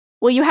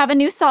Well, you have a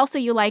new salsa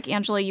you like,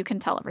 Angela. You can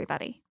tell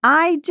everybody.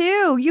 I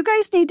do. You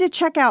guys need to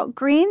check out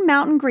Green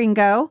Mountain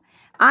Gringo.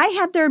 I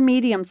had their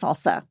medium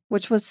salsa,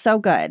 which was so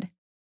good.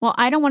 Well,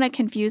 I don't want to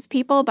confuse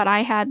people, but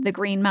I had the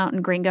Green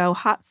Mountain Gringo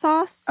hot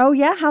sauce. Oh,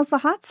 yeah? How's the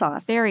hot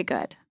sauce? Very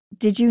good.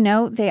 Did you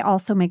know they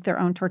also make their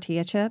own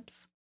tortilla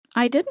chips?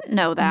 I didn't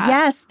know that.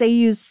 Yes, they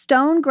use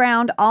stone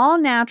ground, all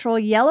natural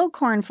yellow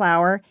corn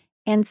flour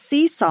and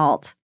sea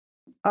salt.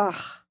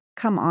 Ugh,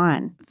 come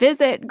on.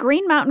 Visit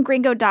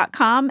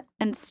greenmountaingringo.com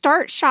and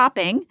start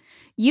shopping.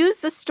 Use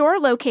the store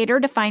locator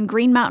to find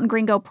Green Mountain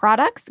Gringo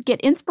products, get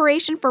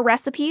inspiration for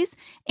recipes,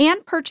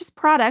 and purchase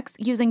products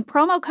using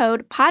promo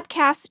code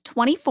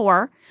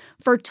podcast24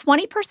 for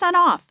 20%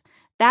 off.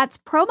 That's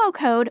promo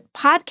code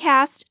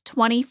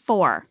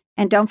podcast24.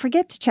 And don't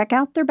forget to check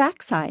out their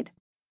backside.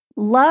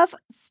 Love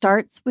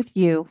starts with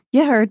you.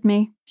 You heard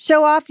me.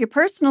 Show off your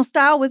personal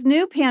style with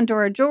new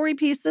Pandora jewelry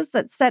pieces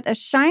that set a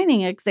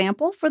shining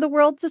example for the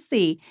world to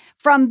see.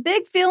 From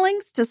big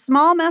feelings to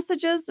small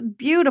messages,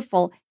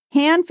 beautiful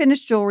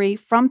hand-finished jewelry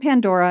from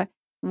Pandora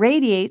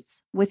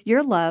radiates with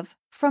your love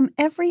from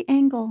every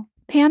angle.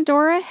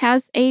 Pandora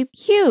has a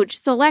huge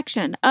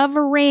selection of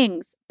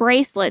rings,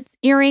 bracelets,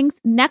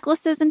 earrings,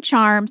 necklaces, and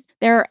charms.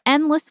 There are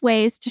endless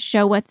ways to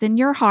show what's in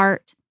your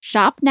heart.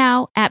 Shop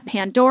now at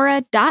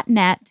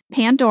pandora.net.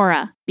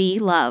 Pandora, be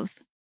love.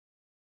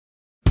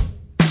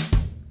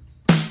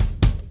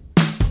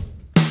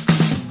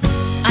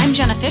 I'm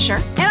Jenna Fisher.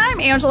 And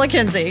I'm Angela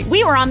Kinsey.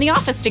 We were on The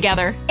Office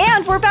together.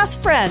 And we're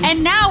best friends.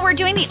 And now we're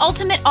doing the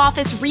Ultimate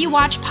Office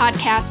Rewatch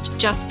podcast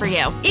just for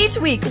you. Each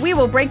week, we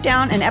will break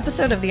down an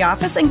episode of The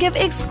Office and give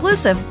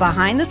exclusive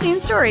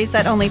behind-the-scenes stories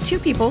that only two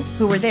people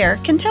who were there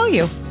can tell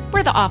you.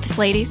 We're the Office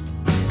ladies.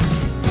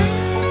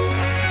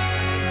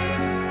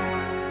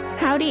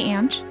 Howdy,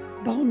 Ange.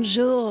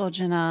 Bonjour,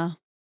 Jenna.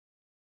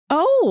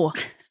 Oh,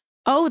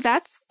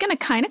 that's going to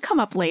kind of come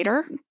up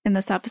later in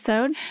this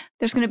episode.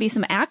 There's going to be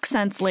some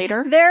accents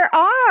later. There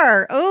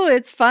are. Oh,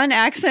 it's fun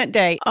accent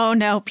day. Oh,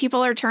 no.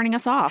 People are turning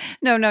us off.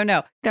 No.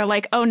 They're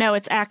like, oh, no,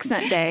 it's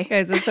accent day.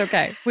 Guys, it's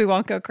okay. We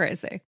won't go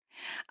crazy.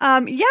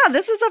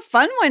 This is a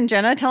fun one,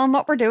 Jenna. Tell them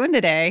what we're doing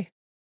today.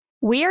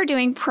 We are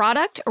doing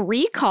Product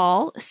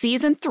Recall,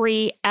 Season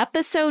 3,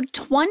 Episode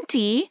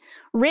 20,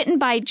 written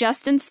by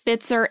Justin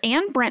Spitzer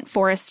and Brent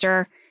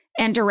Forrester,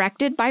 and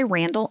directed by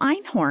Randall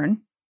Einhorn.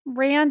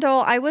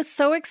 Randall, I was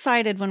so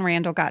excited when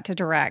Randall got to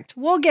direct.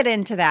 We'll get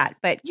into that.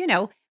 But,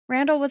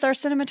 Randall was our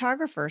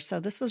cinematographer,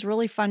 so this was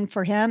really fun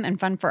for him and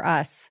fun for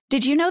us.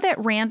 Did you know that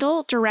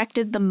Randall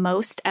directed the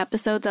most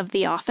episodes of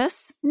The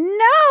Office?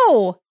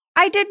 No,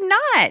 I did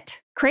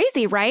not.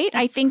 Crazy, right?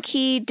 I think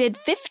he did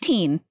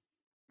 15.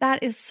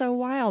 That is so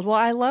wild. Well,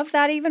 I love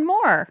that even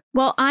more.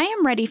 Well, I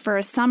am ready for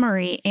a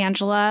summary,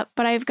 Angela,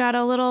 but I've got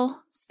a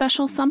little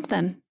special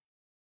something.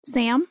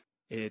 Sam?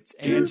 It's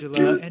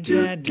Angela and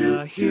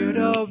Jenna here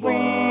to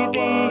read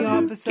the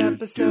Office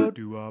episode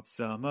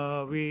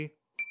summary.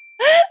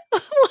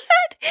 What?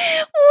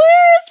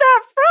 Where is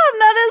that from?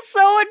 That is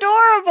so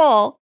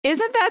adorable.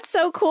 Isn't that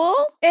so cool?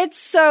 It's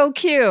so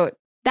cute.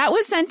 That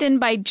was sent in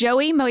by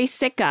Joey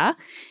Moisica,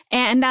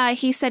 and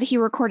he said he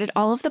recorded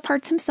all of the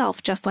parts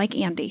himself, just like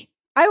Andy.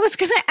 I was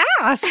going to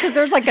ask, because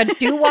there's like a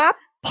doo-wop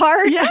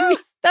part. Yeah. I mean,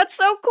 that's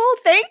so cool.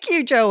 Thank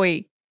you,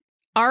 Joey.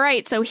 All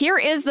right, so here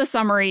is the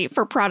summary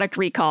for Product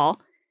Recall.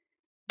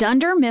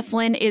 Dunder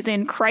Mifflin is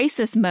in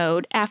crisis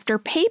mode after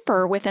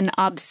paper with an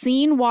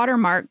obscene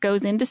watermark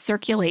goes into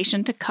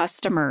circulation to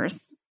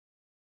customers.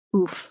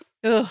 Oof.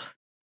 Ugh.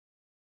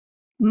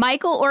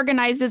 Michael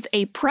organizes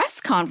a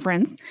press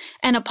conference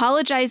and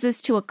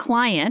apologizes to a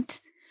client.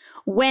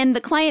 When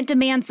the client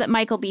demands that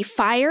Michael be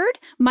fired,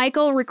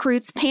 Michael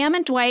recruits Pam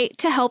and Dwight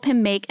to help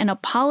him make an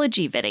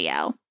apology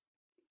video.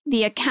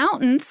 The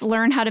accountants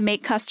learn how to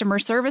make customer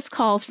service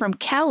calls from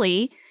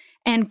Kelly,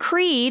 and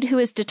Creed, who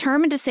is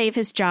determined to save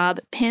his job,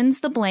 pins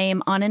the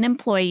blame on an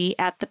employee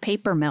at the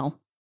paper mill.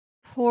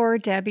 Poor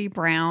Debbie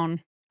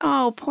Brown.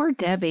 Oh, poor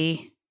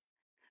Debbie.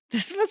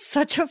 This was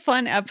such a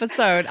fun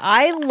episode.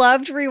 I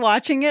loved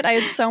rewatching it. I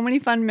had so many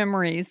fun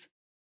memories.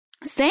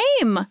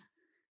 Same.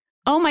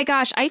 Oh my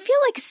gosh, I feel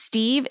like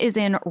Steve is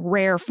in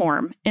rare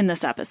form in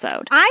this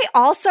episode. I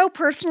also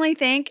personally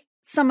think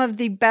some of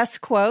the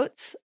best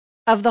quotes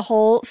of the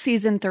whole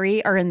season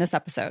 3 are in this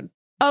episode.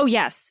 Oh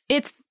yes,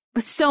 it's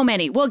so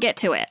many. We'll get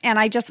to it. And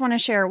I just want to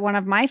share one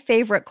of my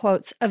favorite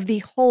quotes of the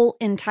whole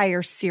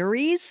entire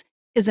series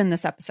is in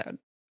this episode.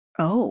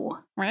 Oh.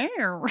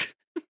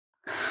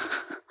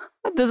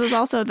 This is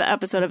also the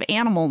episode of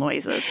animal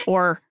noises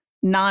or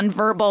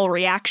nonverbal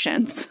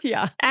reactions.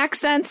 Yeah.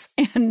 Accents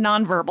and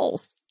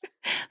nonverbals.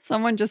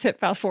 Someone just hit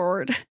fast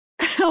forward.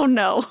 Oh,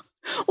 no.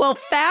 Well,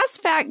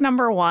 fast fact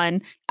number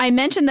 1, I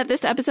mentioned that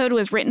this episode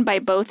was written by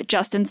both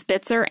Justin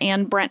Spitzer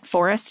and Brent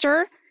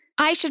Forrester.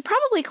 I should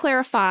probably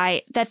clarify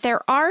that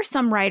there are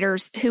some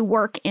writers who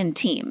work in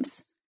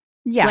teams.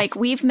 Yes. Like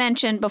we've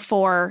mentioned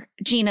before,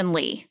 Gene and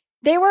Lee.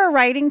 They were a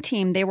writing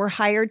team. They were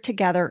hired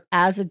together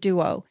as a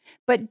duo.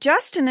 But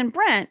Justin and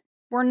Brent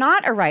were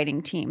not a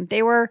writing team.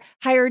 They were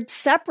hired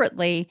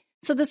separately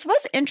So this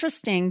was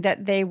interesting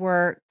that they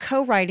were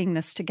co-writing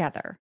this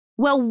together.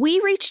 Well, we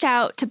reached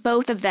out to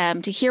both of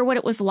them to hear what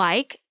it was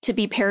like to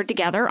be paired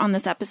together on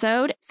this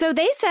episode. So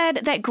they said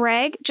that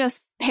Greg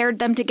just paired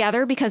them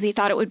together because he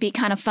thought it would be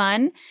kind of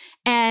fun.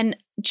 And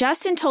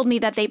Justin told me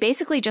that they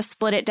basically just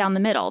split it down the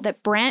middle,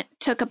 that Brent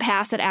took a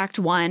pass at Act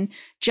 1,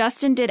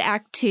 Justin did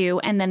Act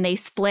 2, and then they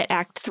split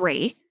Act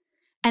 3.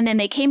 And then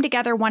they came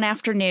together one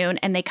afternoon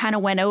and they kind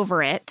of went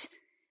over it.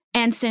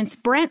 And since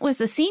Brent was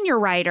the senior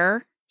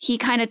writer, he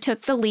kind of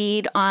took the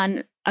lead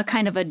on a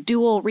kind of a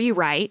dual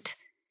rewrite.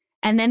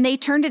 And then they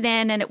turned it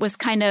in and it was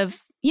kind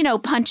of,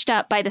 punched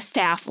up by the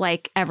staff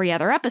like every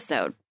other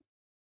episode.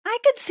 I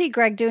could see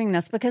Greg doing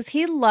this because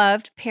he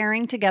loved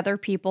pairing together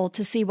people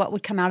to see what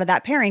would come out of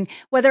that pairing,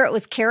 whether it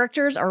was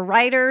characters or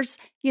writers.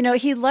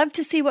 He loved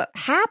to see what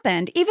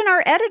happened. Even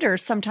our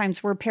editors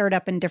sometimes were paired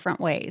up in different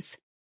ways.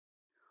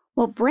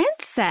 Well,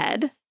 Brent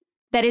said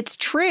that it's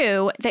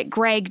true that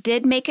Greg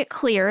did make it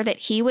clear that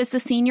he was the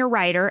senior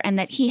writer and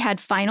that he had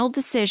final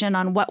decision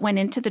on what went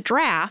into the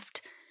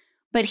draft.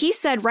 But he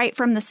said right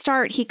from the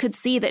start, he could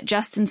see that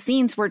Justin's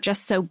scenes were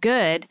just so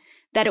good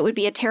that it would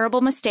be a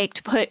terrible mistake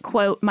to put,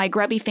 quote, my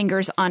grubby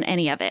fingers on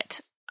any of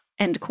it,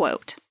 end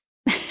quote.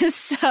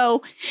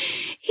 So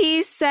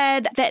he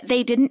said that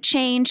they didn't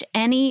change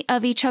any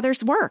of each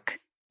other's work.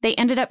 They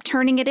ended up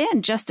turning it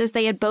in just as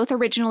they had both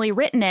originally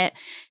written it.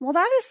 Well,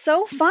 that is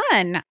so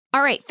fun.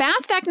 All right,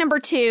 fast fact number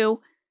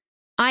 2.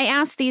 I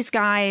asked these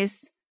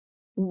guys,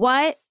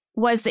 what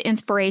was the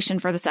inspiration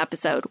for this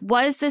episode?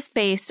 Was this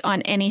based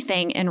on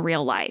anything in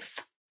real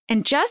life?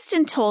 And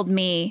Justin told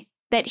me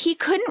that he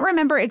couldn't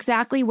remember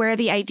exactly where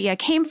the idea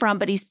came from,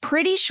 but he's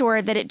pretty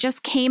sure that it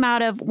just came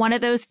out of one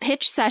of those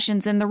pitch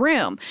sessions in the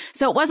room.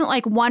 So it wasn't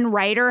like one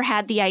writer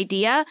had the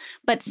idea,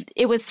 but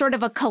it was sort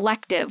of a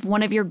collective,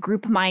 one of your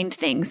group mind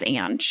things,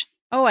 Ange.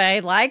 Oh, I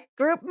like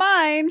group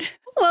mind.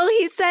 Well,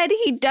 he said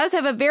he does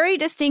have a very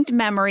distinct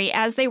memory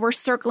as they were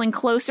circling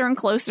closer and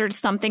closer to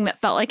something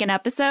that felt like an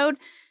episode.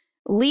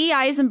 Lee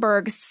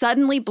Eisenberg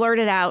suddenly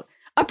blurted out,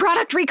 "A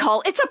product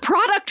recall! It's a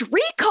product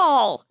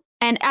recall!"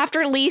 And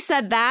after Lee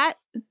said that,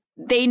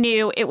 they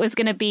knew it was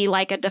going to be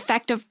like a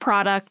defective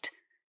product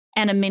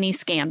and a mini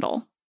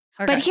scandal.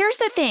 Okay. But here's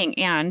the thing,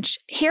 Ange.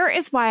 Here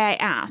is why I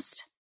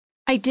asked.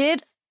 I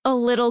did a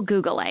little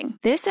Googling.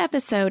 This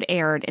episode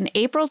aired in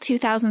April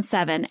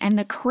 2007, and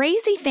the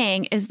crazy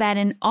thing is that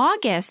in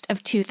August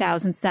of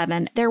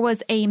 2007, there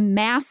was a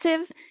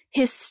massive,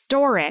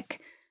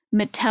 historic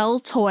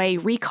Mattel toy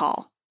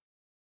recall.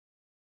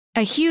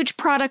 A huge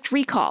product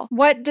recall.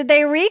 What did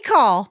they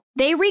recall?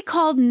 They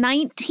recalled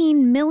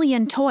 19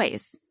 million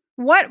toys.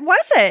 What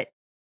was it?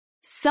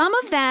 Some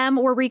of them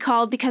were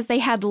recalled because they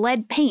had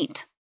lead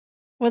paint.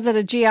 Was it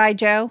a G.I.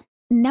 Joe?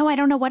 No, I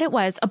don't know what it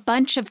was. A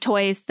bunch of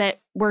toys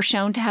that were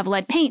shown to have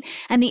lead paint.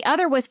 And the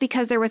other was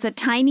because there was a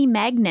tiny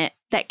magnet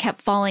that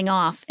kept falling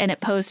off and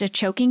it posed a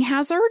choking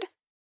hazard.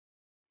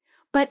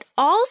 But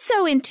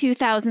also in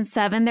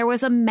 2007, there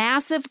was a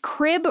massive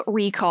crib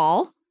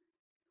recall.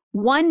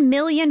 1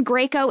 million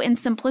Graco and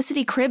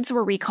Simplicity cribs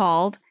were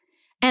recalled.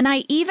 And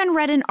I even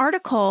read an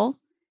article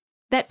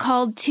that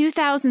called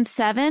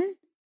 2007,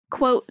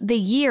 quote, the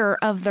year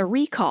of the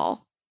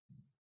recall.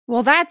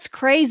 Well, that's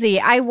crazy.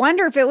 I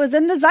wonder if it was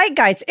in the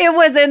zeitgeist. It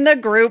was in the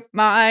group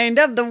mind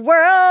of the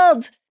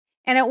world.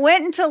 And it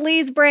went into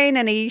Lee's brain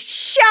and he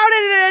shouted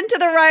it into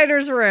the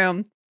writer's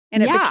room.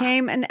 And it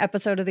became an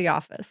episode of The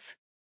Office.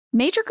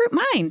 Major group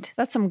mind.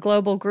 That's some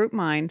global group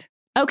mind.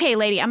 Okay,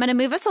 lady, I'm going to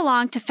move us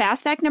along to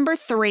fast fact number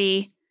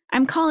 3.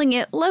 I'm calling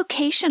it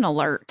Location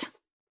Alert.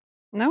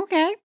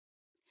 Okay.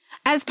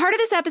 As part of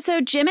this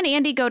episode, Jim and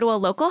Andy go to a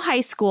local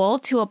high school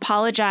to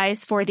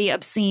apologize for the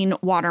obscene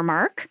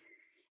watermark.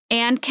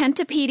 And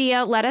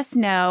Kentopedia let us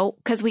know,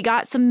 because we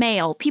got some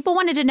mail. People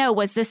wanted to know,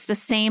 was this the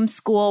same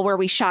school where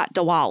we shot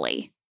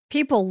Diwali?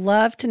 People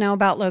love to know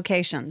about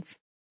locations.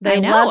 They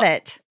love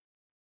it.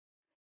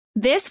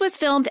 This was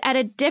filmed at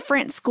a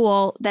different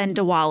school than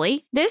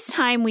Diwali. This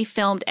time we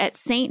filmed at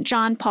St.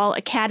 John Paul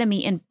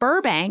Academy in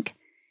Burbank.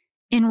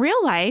 In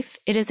real life,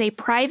 it is a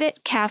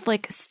private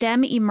Catholic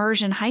STEM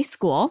immersion high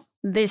school.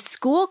 The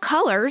school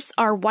colors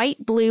are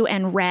white, blue,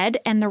 and red,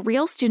 and the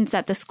real students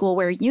at the school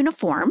wear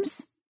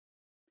uniforms.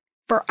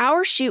 For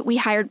our shoot, we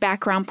hired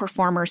background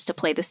performers to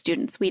play the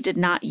students. We did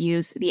not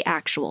use the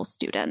actual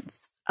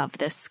students of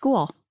this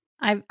school.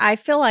 I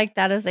feel like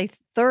that is a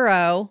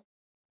thorough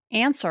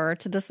answer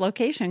to this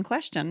location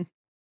question.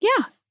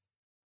 Yeah.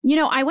 You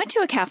know, I went to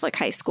a Catholic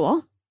high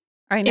school.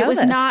 I know it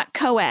was not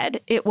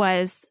co-ed. It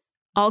was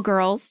all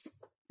girls.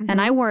 And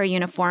I wore a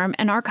uniform,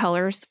 and our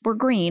colors were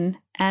green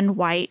and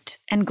white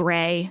and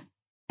gray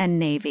and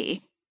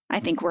navy. I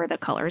think were the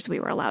colors we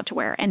were allowed to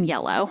wear, and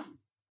yellow.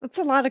 That's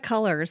a lot of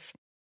colors.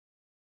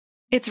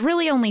 It's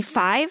really only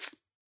 5,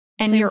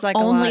 and Seems you're like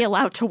only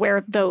allowed to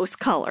wear those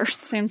colors.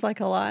 Seems like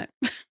a lot.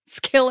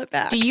 Scale it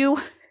back. Do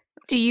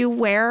you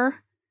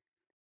wear?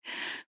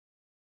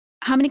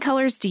 How many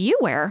colors do you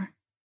wear?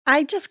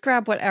 I just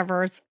grab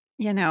whatever's,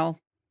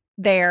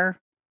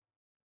 there.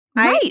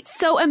 Right.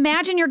 So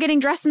imagine you're getting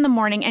dressed in the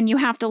morning and you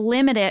have to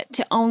limit it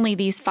to only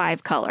these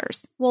 5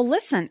 colors. Well,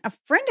 listen, a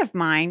friend of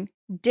mine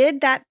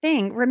did that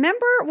thing.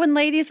 Remember when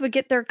ladies would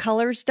get their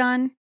colors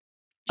done?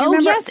 Do you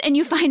remember? Yes. And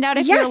you find out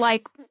if you're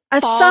like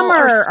a fall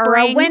summer or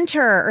a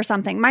winter or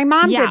something. My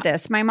mom Yeah. did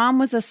this. My mom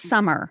was a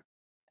summer.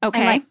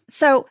 Okay. And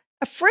so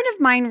a friend of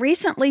mine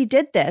recently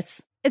did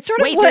this. It's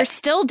sort of Wait, they're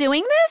still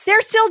doing this?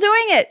 They're still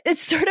doing it. It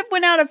sort of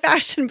went out of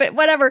fashion, but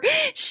whatever.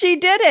 She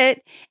did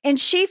it, and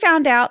she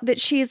found out that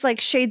she's like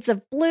shades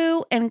of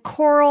blue and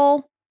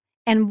coral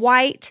and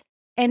white,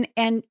 and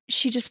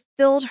she just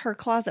filled her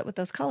closet with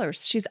those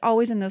colors. She's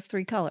always in those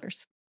 3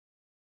 colors.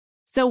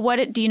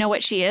 So do you know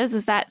what she is?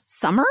 Is that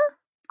summer?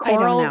 I don't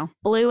Coral, know.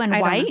 blue, and I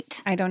don't know.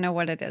 white? I don't know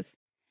what it is.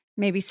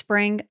 Maybe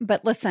spring,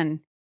 but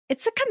listen,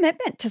 it's a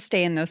commitment to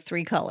stay in those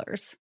 3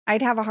 colors.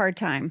 I'd have a hard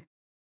time.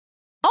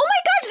 Oh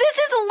my gosh, this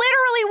is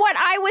literally what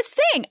I was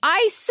saying.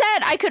 I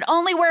said I could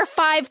only wear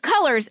 5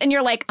 colors, and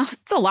you're like, oh,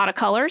 it's a lot of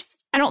colors.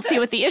 I don't see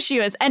what the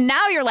issue is. And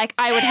now you're like,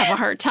 I would have a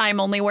hard time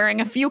only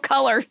wearing a few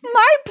colors.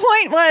 My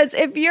point was,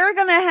 if you're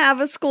going to have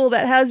a school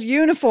that has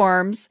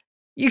uniforms,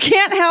 you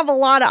can't have a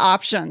lot of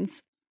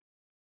options.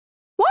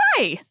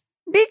 Why?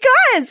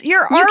 Because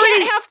you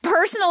can't have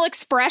personal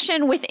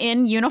expression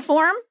within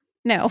uniform?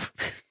 No.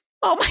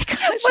 Oh my gosh,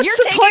 What's you're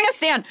the taking point? a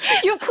stand.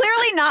 You've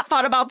clearly not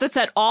thought about this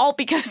at all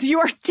because you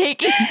are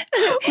taking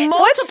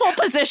multiple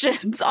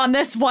positions on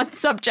this one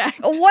subject.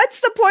 What's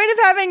the point of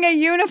having a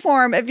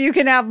uniform if you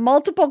can have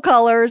multiple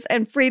colors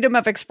and freedom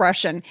of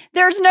expression?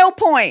 There's no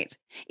point.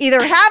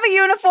 Either have a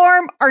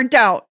uniform or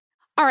don't.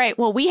 All right,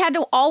 well, we had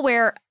to all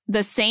wear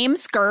the same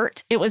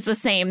skirt. It was the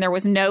same. There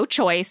was no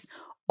choice.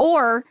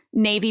 Or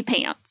navy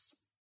pants.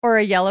 Or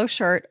a yellow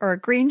shirt or a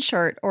green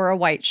shirt or a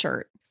white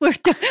shirt.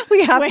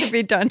 We have to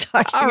be done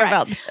talking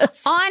about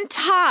this. On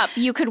top,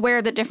 you could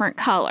wear the different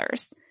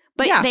colors,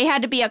 but they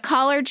had to be a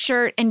collared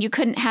shirt and you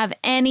couldn't have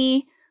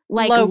any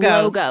like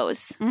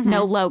logos. Mm-hmm.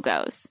 No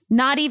logos.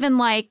 Not even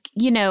like,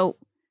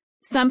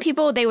 some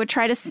people, they would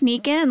try to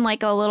sneak in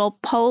like a little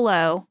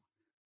polo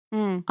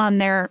on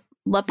their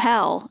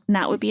lapel, and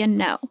that would be a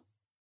no.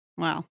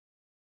 Wow.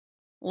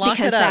 Lock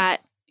because it up.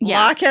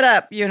 Lock it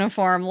up,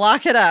 uniform.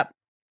 Lock it up.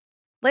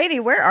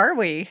 Lady, where are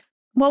we?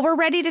 Well, we're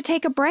ready to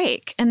take a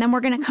break, and then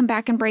we're going to come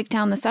back and break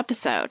down this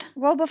episode.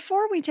 Well,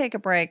 before we take a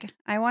break,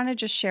 I want to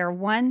just share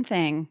one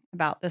thing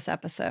about this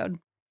episode.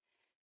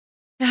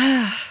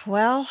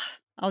 Well,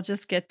 I'll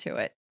just get to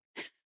it.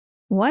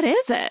 What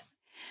is it?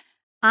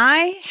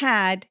 I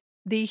had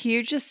the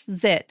hugest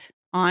zit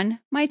on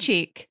my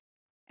cheek,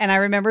 and I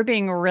remember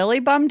being really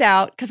bummed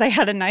out because I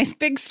had a nice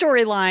big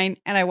storyline,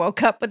 and I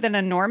woke up with an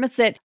enormous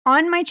zit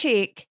on my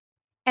cheek.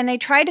 And they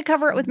tried to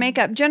cover it with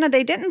makeup. Jenna,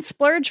 they didn't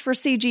splurge for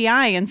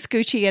CGI and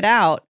scoochy it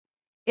out.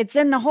 It's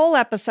in the whole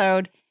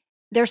episode.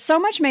 There's so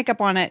much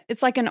makeup on it.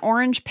 It's like an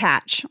orange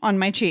patch on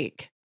my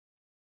cheek.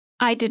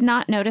 I did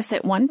not notice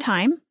it one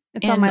time.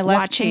 It's on my left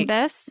watching cheek.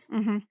 this.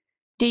 Mm-hmm.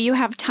 Do you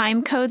have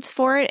time codes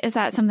for it? Is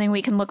that something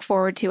we can look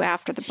forward to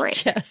after the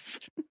break? Yes.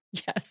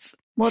 Yes.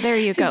 Well, there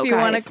you go, if you guys.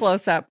 want a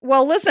close up.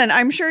 Well, listen,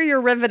 I'm sure you're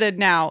riveted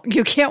now.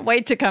 You can't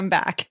wait to come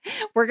back.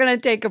 We're going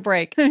to take a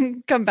break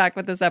and come back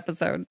with this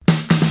episode.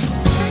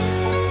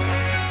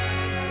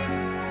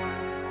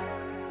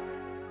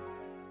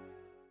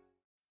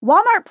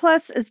 Walmart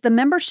Plus is the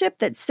membership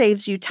that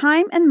saves you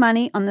time and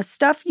money on the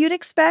stuff you'd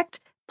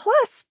expect,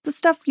 plus the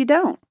stuff you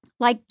don't.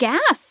 Like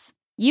gas.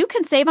 You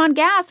can save on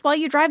gas while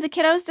you drive the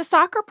kiddos to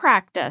soccer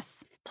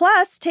practice.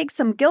 Plus, take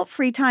some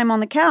guilt-free time on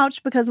the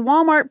couch because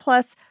Walmart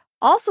Plus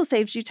also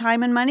saves you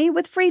time and money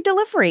with free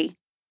delivery.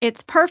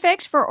 It's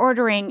perfect for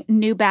ordering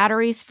new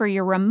batteries for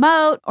your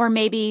remote, or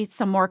maybe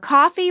some more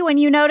coffee when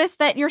you notice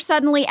that you're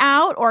suddenly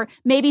out, or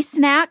maybe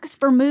snacks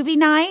for movie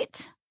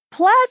night.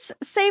 Plus,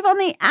 save on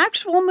the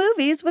actual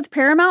movies with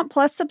Paramount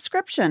Plus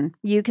subscription.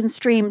 You can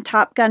stream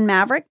Top Gun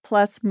Maverick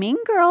plus Mean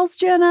Girls,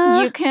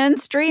 Jenna. You can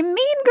stream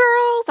Mean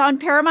Girls on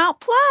Paramount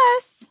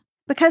Plus.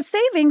 Because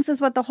savings is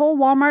what the whole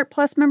Walmart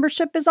Plus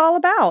membership is all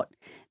about.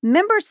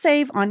 Members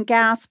save on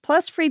gas,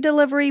 plus free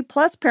delivery,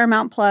 plus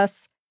Paramount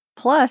Plus,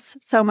 plus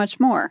so much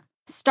more.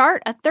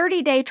 Start a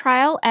 30-day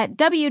trial at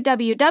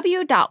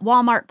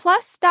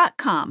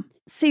www.walmartplus.com.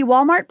 See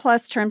Walmart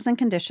Plus terms and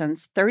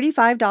conditions.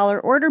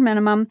 $35 order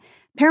minimum.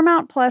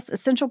 Paramount Plus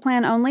Essential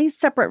Plan only.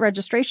 Separate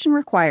registration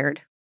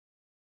required.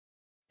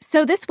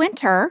 So this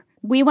winter,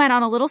 we went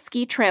on a little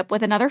ski trip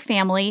with another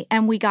family,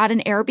 and we got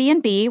an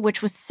Airbnb,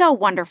 which was so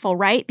wonderful,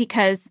 right?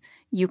 Because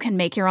you can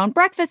make your own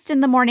breakfast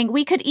in the morning.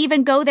 We could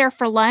even go there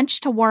for lunch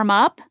to warm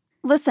up.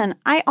 Listen,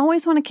 I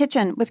always want a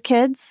kitchen with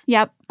kids.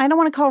 Yep. I don't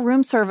want to call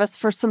room service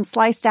for some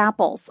sliced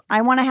apples.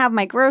 I want to have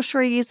my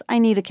groceries. I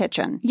need a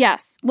kitchen.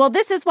 Yes. Well,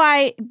 this is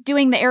why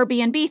doing the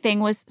Airbnb thing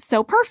was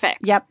so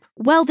perfect. Yep.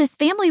 Well, this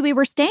family we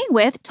were staying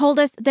with told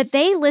us that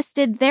they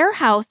listed their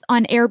house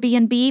on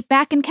Airbnb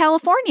back in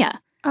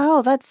California.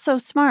 Oh, that's so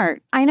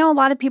smart. I know a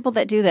lot of people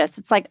that do this.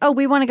 It's like, oh,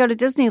 we want to go to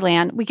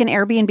Disneyland. We can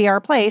Airbnb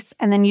our place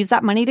and then use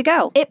that money to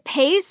go. It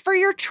pays for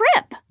your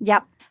trip.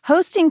 Yep.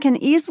 Hosting can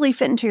easily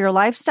fit into your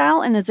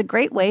lifestyle and is a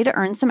great way to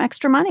earn some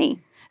extra money.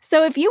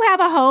 So if you have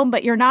a home,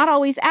 but you're not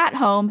always at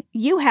home,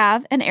 you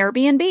have an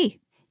Airbnb.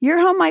 Your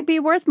home might be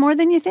worth more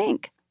than you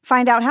think.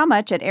 Find out how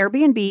much at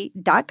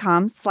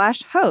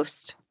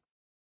airbnb.com/host.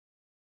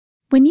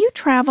 When you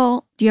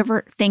travel, do you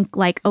ever think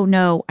like, oh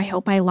no, I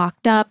hope I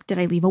locked up? Did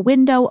I leave a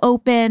window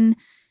open?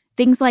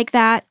 Things like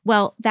that.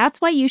 Well,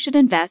 that's why you should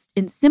invest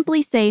in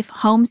SimpliSafe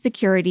Home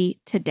Security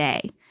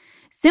today.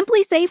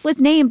 SimpliSafe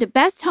was named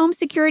Best Home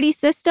Security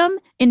System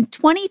in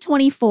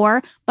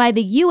 2024 by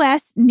the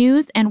U.S.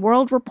 News and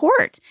World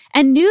Report,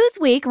 and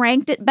Newsweek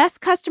ranked it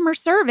Best Customer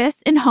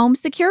Service in Home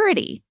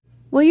Security.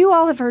 Well, you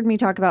all have heard me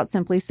talk about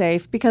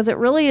SimpliSafe because it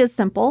really is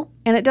simple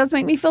and it does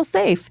make me feel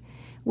safe.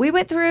 We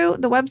went through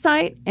the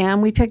website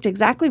and we picked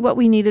exactly what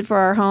we needed for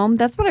our home.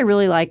 That's what I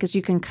really like, is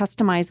you can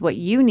customize what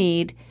you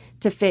need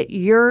to fit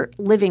your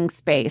living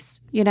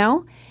space, you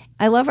know?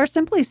 I love our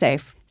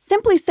SimpliSafe.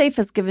 SimpliSafe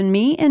has given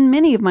me and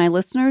many of my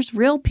listeners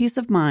real peace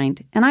of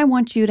mind, and I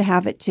want you to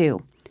have it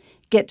too.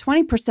 Get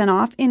 20%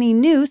 off any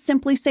new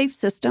SimpliSafe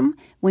system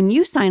when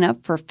you sign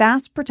up for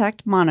Fast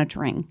Protect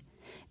monitoring.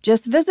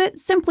 Just visit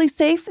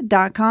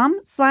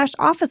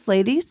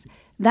simplisafe.com/officeladies.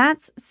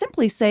 That's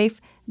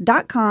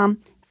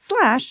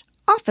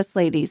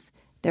simplisafe.com/officeladies.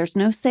 There's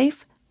no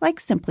safe like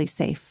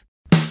SimpliSafe.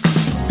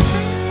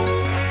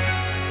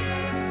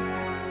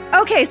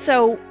 Okay,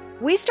 so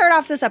we start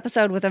off this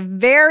episode with a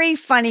very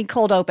funny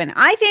cold open.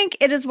 I think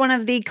it is one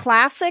of the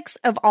classics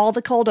of all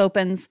the cold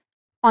opens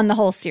on the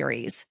whole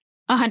series.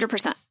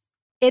 100%.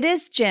 It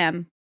is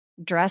Jim,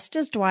 dressed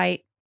as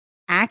Dwight,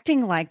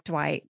 acting like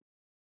Dwight,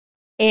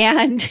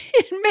 and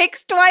it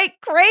makes Dwight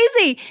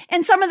crazy.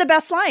 And some of the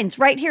best lines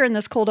right here in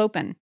this cold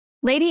open.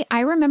 Lady,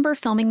 I remember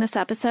filming this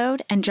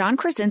episode, and John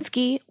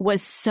Krasinski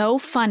was so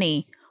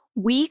funny.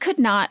 We could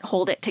not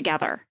hold it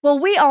together. Well,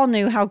 we all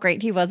knew how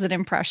great he was at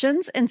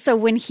impressions. And so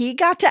when he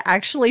got to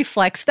actually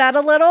flex that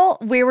a little,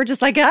 we were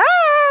just like,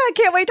 I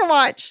can't wait to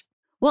watch.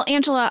 Well,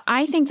 Angela,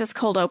 I think this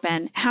cold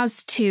open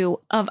has two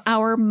of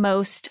our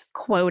most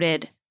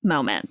quoted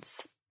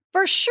moments.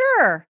 For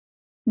sure.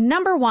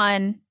 Number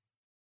one,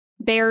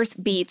 Bears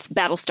beats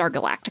Battlestar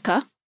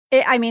Galactica.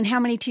 I mean, how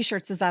many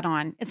t-shirts is that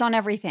on? It's on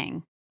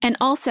everything. And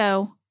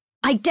also,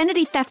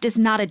 identity theft is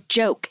not a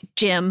joke,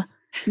 Jim.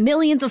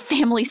 Millions of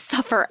families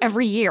suffer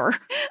every year.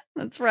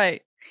 That's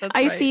right.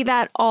 I see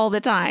that all the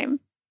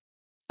time.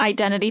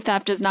 Identity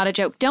theft is not a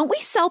joke. Don't we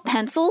sell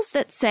pencils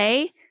that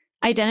say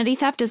identity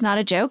theft is not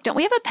a joke? Don't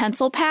we have a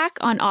pencil pack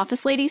on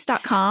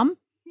officeladies.com?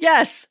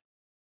 Yes.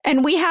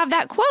 And we have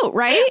that quote,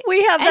 right?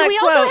 We have that quote. And we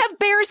also have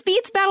Bears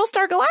beats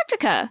Battlestar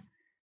Galactica.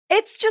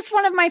 It's just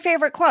one of my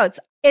favorite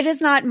quotes. It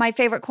is not my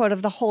favorite quote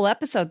of the whole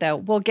episode, though.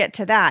 We'll get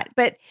to that.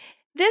 But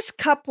this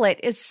couplet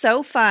is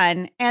so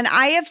fun. And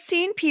I have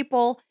seen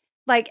people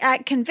like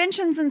at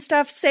conventions and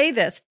stuff say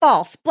this,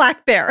 false,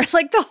 black bear,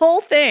 like the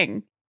whole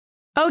thing.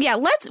 Oh yeah,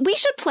 we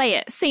should play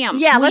it. Sam,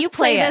 yeah, will let's you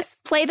play it.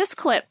 Play this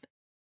clip.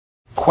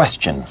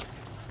 Question,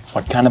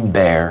 what kind of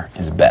bear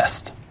is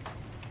best?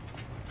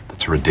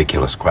 That's a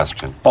ridiculous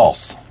question.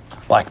 False,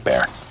 black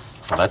bear.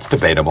 Well, that's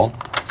debatable.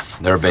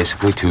 There are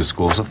basically two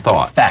schools of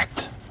thought.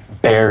 Fact,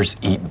 bears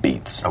eat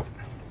beets. Oh.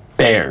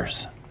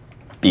 Bears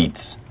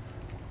beats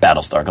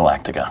Battlestar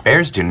Galactica.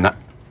 Bears do not...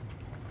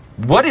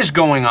 What is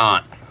going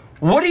on?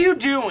 What are you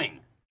doing?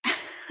 I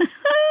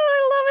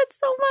love it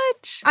so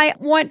much. I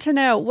want to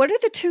know, what are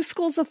the two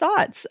schools of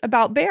thoughts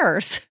about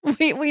bears?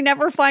 We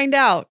never find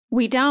out.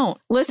 We don't.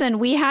 Listen,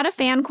 we had a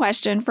fan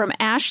question from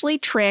Ashley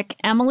Trick,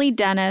 Emily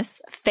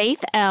Dennis,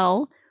 Faith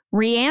L.,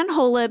 Rianne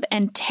Holub,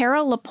 and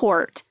Tara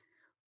Laporte.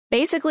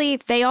 Basically,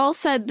 they all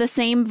said the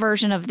same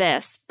version of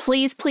this.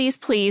 Please, please,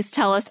 please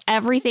tell us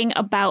everything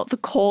about the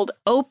cold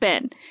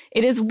open.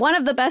 It is one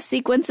of the best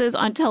sequences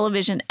on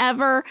television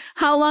ever.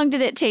 How long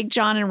did it take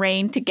John and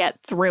Rain to get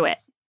through it?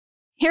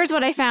 Here's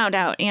what I found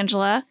out,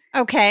 Angela.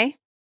 Okay.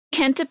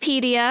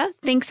 Kentopedia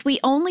thinks we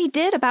only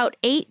did about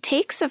 8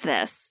 takes of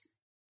this.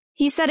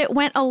 He said it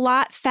went a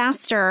lot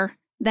faster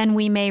than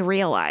we may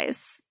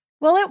realize.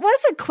 Well, it was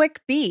a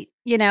quick beat.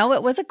 You know,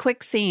 it was a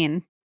quick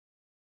scene.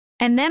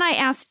 And then I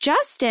asked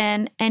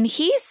Justin, and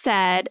he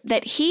said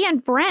that he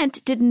and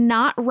Brent did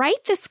not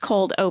write this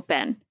cold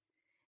open.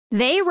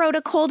 They wrote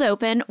a cold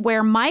open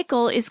where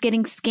Michael is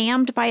getting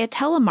scammed by a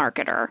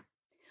telemarketer.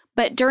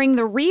 But during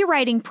the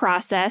rewriting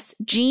process,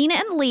 Gene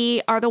and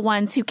Lee are the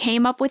ones who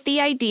came up with the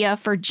idea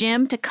for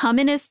Jim to come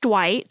in as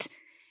Dwight,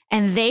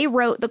 and they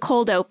wrote the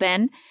cold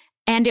open,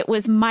 and it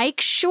was Mike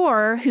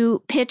Schur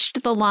who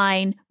pitched the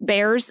line,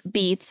 Bears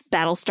beats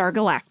Battlestar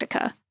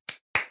Galactica.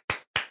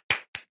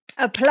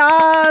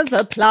 Applause,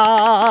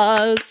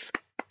 applause.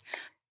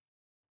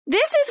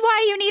 This is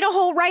why you need a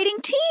whole writing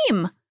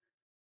team.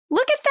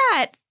 Look at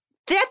that.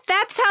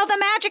 That's how the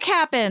magic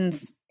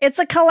happens. It's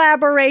a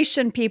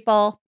collaboration,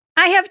 people.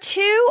 I have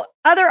 2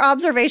 other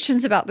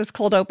observations about this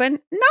cold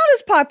open. Not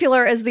as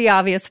popular as the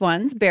obvious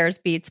ones, Bears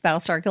beats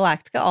Battlestar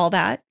Galactica, all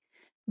that.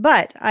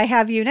 But I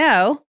have you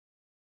know,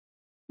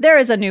 there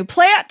is a new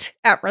plant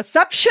at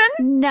reception.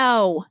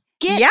 No.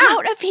 Get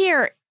out of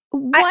here.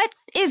 What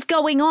is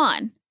going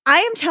on?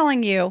 I am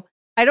telling you,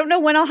 I don't know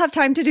when I'll have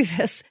time to do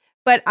this,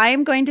 but I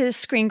am going to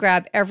screen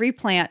grab every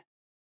plant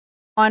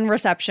on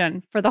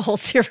reception for the whole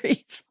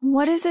series.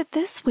 What is it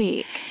this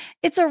week?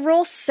 It's a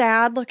real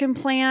sad looking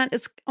plant.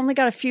 It's only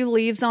got a few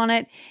leaves on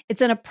it.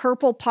 It's in a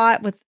purple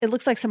pot with, it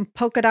looks like some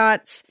polka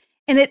dots.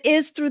 And it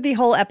is through the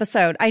whole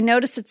episode. I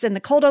noticed it's in the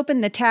cold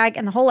open, the tag,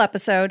 and the whole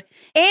episode.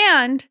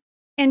 And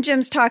in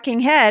Jim's talking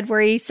head,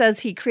 where he says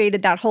he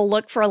created that whole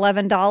look for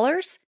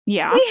 $11.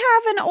 Yeah. We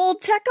have an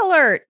old tech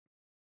alert.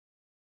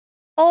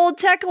 Old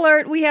tech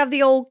alert. We have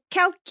the old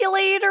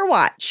calculator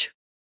watch.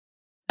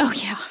 Oh,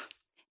 yeah.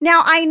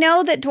 Now, I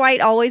know that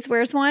Dwight always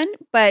wears one,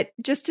 but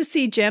just to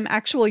see Jim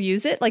actually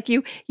use it, like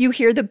you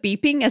hear the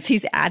beeping as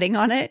he's adding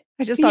on it.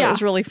 I just thought it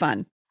was really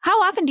fun.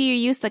 How often do you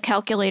use the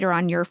calculator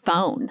on your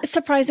phone?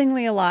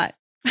 Surprisingly a lot.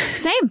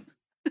 Same.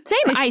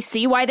 I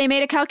see why they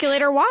made a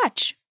calculator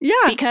watch. Yeah.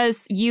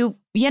 Because you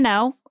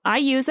know, I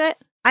use it.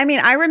 I mean,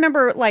 I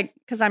remember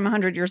because I'm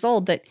 100 years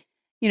old that,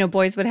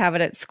 boys would have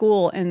it at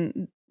school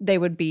and they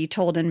would be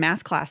told in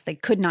math class they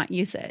could not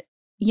use it.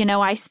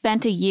 I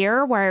spent a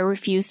year where I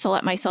refused to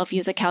let myself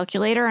use a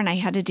calculator and I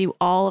had to do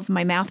all of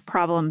my math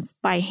problems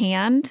by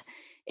hand.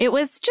 It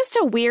was just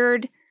a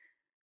weird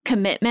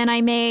commitment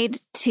I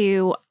made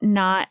to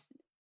not,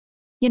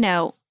 I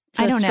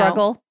don't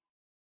struggle.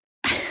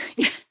 know.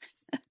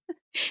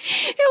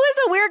 It was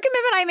a weird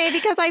commitment I made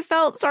because I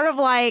felt sort of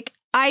like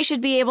I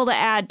should be able to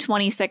add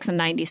 26 and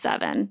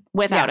 97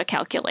 without a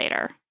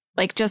calculator.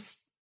 Like just,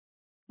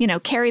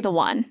 carry the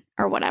one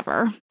or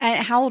whatever.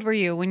 And how old were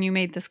you when you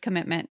made this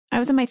commitment? I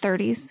was in my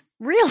 30s.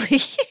 Really?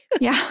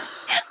 Yeah.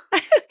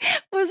 I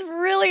was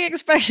really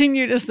expecting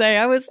you to say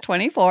I was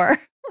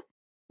 24.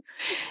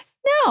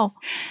 No,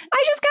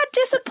 I just got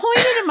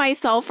disappointed in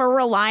myself for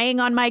relying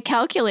on my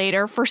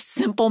calculator for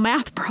simple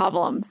math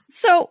problems.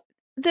 So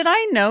did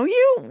I know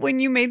you when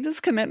you made this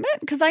commitment?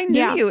 Because I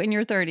knew you in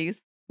your 30s.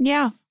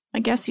 Yeah, I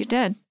guess you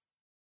did.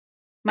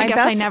 I guess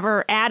I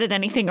never added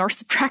anything or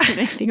subtracted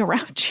anything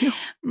around you.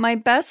 My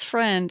best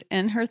friend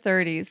in her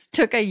 30s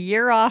took a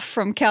year off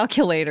from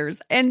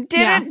calculators and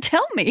didn't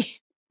tell me.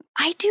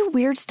 I do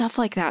weird stuff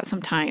like that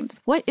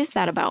sometimes. What is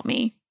that about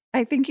me?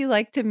 I think you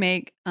like to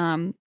make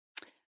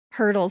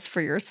hurdles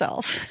for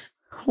yourself.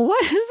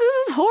 What is this?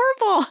 Is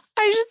horrible.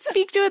 I should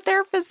speak to a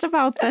therapist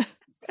about this.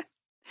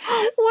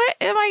 What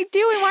am I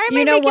doing? Why am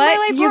I making my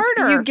life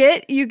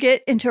harder? You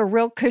get into a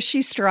real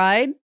cushy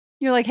stride.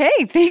 You're like,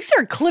 hey, things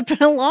are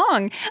clipping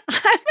along.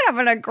 I'm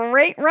having a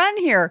great run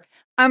here.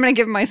 I'm going to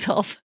give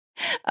myself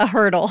a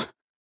hurdle.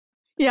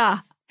 Yeah.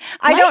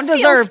 I don't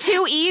deserve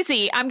too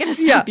easy. I'm going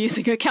to stop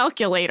using a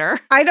calculator.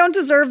 I don't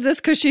deserve this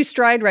cushy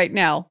stride right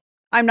now.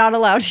 I'm not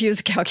allowed to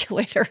use a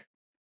calculator.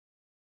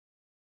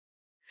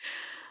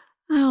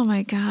 Oh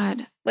my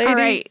God. Lady, all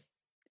right.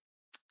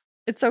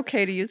 It's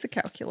okay to use a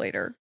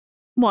calculator.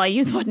 Well, I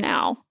use one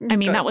now. I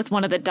mean, Good. that was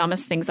one of the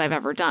dumbest things I've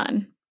ever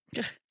done.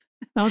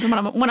 That was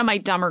one of my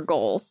dumber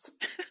goals.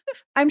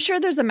 I'm sure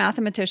there's a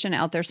mathematician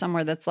out there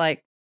somewhere that's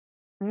like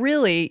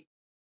really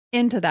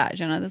into that,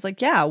 Jenna. That's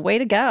like, yeah, way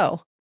to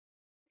go.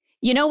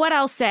 You know what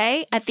I'll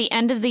say? At the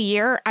end of the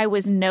year, I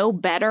was no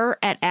better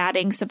at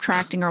adding,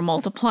 subtracting, or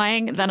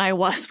multiplying than I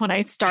was when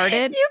I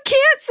started. You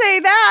can't say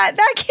that.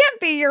 That can't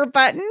be your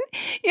button.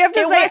 You have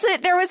to say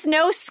there was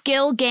no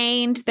skill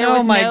gained. There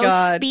was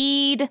no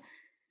speed.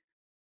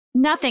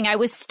 Nothing. I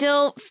was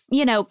still,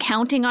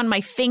 counting on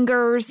my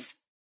fingers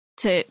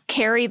to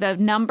carry the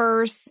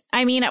numbers.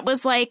 I mean, it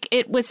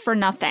was for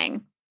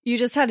nothing. You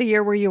just had a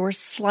year where you were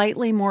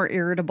slightly more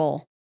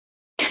irritable.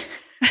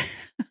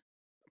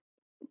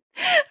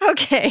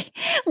 Okay,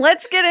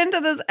 let's get into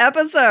this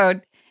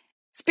episode.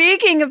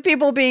 Speaking of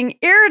people being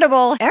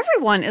irritable,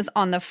 everyone is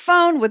on the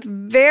phone with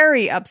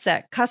very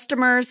upset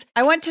customers.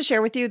 I want to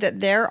share with you that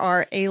there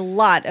are a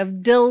lot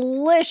of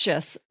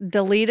delicious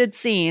deleted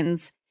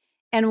scenes,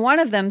 and one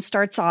of them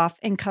starts off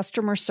in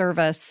customer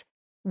service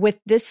with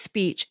this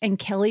speech, and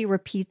Kelly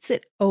repeats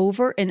it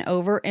over and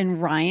over,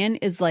 and Ryan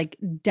is like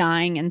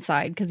dying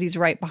inside because he's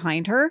right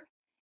behind her.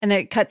 And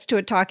then it cuts to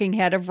a talking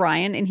head of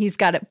Ryan, and he's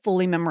got it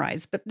fully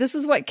memorized. But this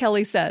is what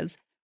Kelly says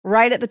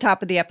right at the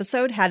top of the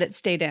episode, had it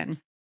stayed in.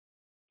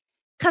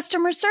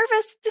 Customer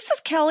service, this is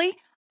Kelly.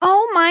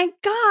 Oh my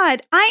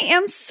God, I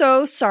am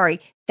so sorry.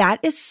 That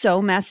is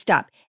so messed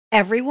up.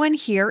 Everyone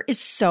here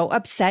is so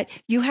upset.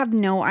 You have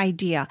no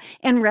idea.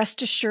 And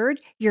rest assured,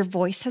 your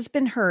voice has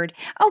been heard.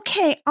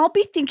 Okay, I'll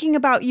be thinking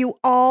about you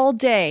all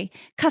day.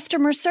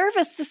 Customer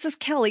service, this is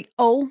Kelly.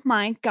 Oh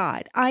my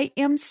God, I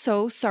am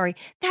so sorry.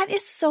 That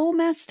is so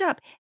messed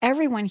up.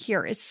 Everyone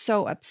here is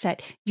so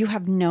upset. You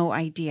have no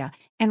idea.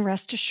 And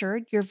rest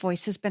assured, your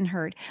voice has been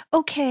heard.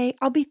 Okay,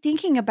 I'll be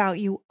thinking about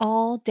you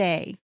all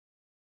day.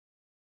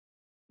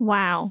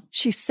 Wow.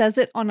 She says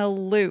it on a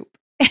loop.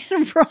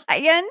 And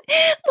Ryan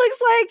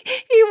looks like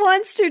he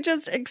wants to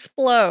just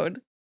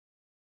explode.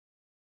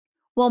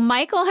 Well,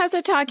 Michael has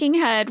a talking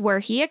head where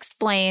he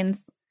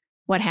explains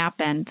what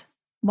happened,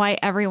 why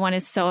everyone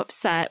is so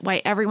upset,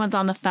 why everyone's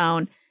on the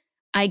phone.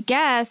 I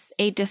guess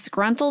a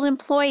disgruntled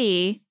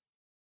employee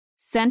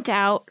sent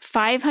out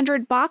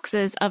 500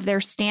 boxes of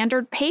their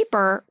standard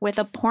paper with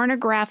a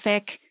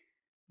pornographic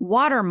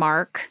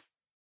watermark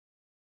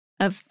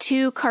of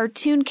two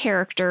cartoon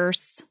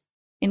characters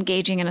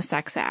engaging in a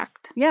sex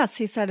act. Yes,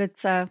 he said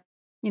it's a,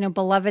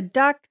 beloved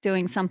duck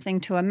doing something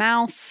to a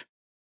mouse.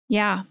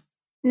 Yeah.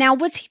 Now,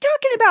 was he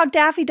talking about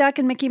Daffy Duck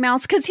and Mickey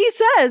Mouse? Because he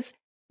says,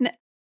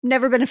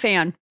 never been a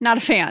fan, not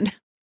a fan.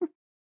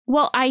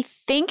 Well, I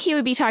think he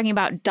would be talking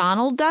about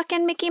Donald Duck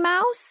and Mickey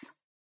Mouse.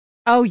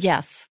 Oh,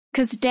 yes.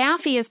 Because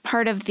Daffy is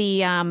part of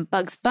the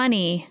Bugs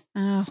Bunny.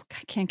 Oh,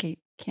 I can't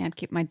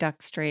keep my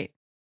duck straight.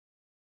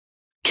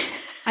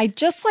 I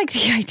just like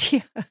the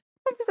idea. I'm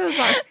so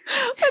sorry.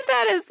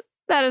 But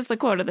that is the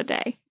quote of the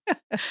day.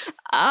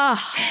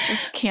 I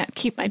just can't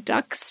keep my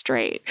ducks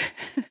straight.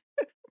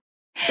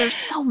 There's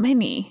so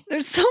many.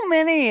 There's so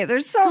many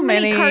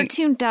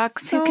cartoon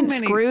ducks. Who can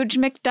Scrooge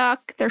McDuck?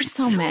 There's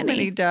so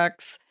many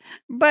ducks.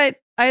 But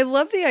I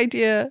love the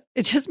idea.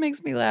 It just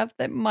makes me laugh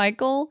that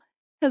Michael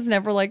has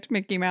never liked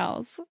Mickey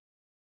Mouse.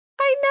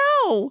 I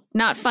know.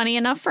 Not funny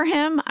enough for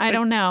him? I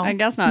don't know. I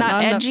guess not.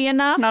 Not edgy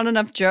enough? Not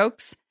enough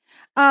jokes.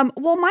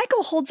 Well,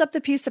 Michael holds up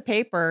the piece of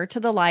paper to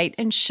the light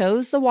and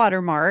shows the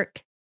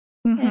watermark.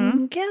 Mm-hmm.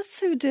 And guess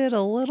who did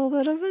a little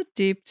bit of a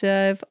deep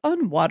dive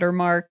on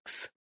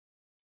watermarks?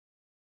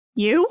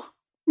 You?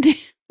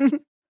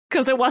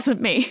 Because it wasn't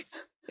me.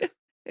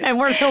 And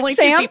we're the only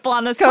two people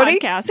on this Cody,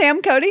 podcast.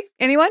 Sam, Cody,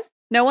 anyone?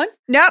 No one?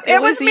 Nope,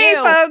 it was me,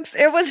 folks.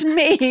 It was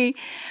me.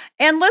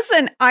 And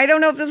listen, I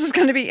don't know if this is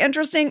going to be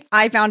interesting.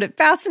 I found it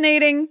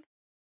fascinating.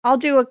 I'll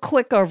do a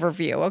quick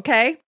overview,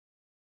 okay?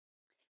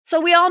 So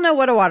we all know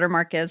what a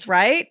watermark is,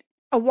 right?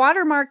 A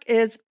watermark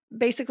is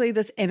basically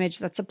this image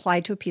that's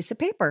applied to a piece of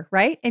paper,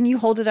 right? And you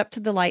hold it up to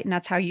the light and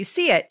that's how you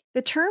see it.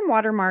 The term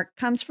watermark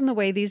comes from the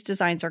way these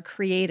designs are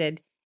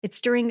created. It's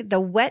during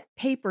the wet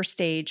paper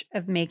stage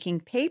of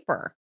making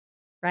paper,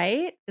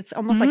 right? It's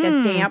almost like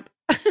a damp,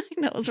 I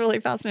know, it was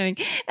really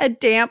fascinating, a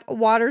damp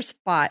water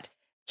spot.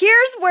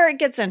 Here's where it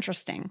gets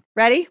interesting.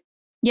 Ready?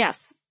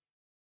 Yes.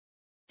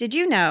 Did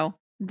you know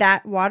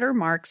that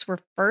watermarks were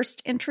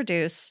first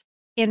introduced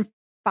in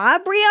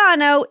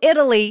Fabriano,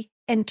 Italy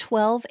in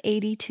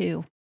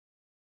 1282?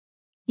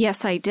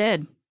 Yes, I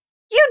did.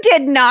 You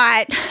did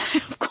not.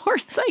 Of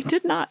course, I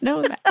did not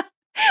know that.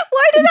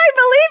 Why did I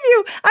believe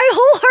you? I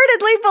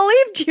wholeheartedly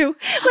believed you.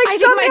 I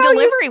think my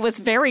delivery was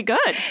very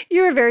good.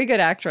 You're a very good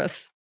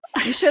actress.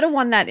 You should have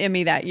won that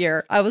Emmy that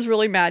year. I was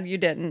really mad you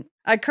didn't.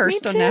 I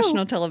cursed on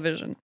national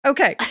television.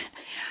 Okay.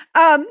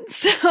 And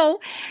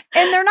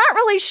they're not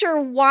really sure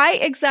why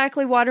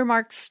exactly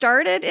watermarks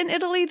started in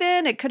Italy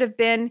then. It could have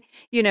been,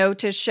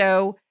 to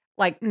show,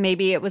 like,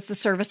 maybe it was the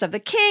service of the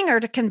king or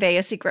to convey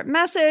a secret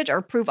message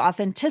or prove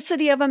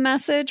authenticity of a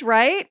message,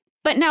 right?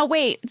 But now,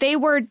 wait, they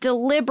were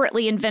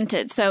deliberately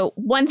invented. So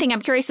one thing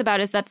I'm curious about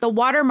is that the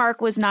watermark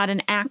was not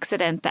an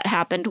accident that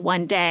happened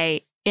one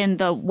day in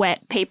the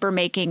wet paper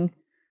making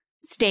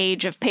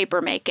stage of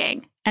paper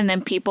making. And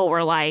then people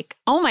were like,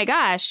 oh my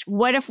gosh,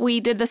 what if we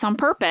did this on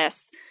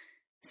purpose?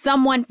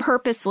 Someone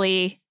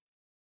purposely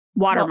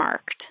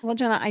watermarked. Well,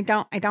 Jenna, I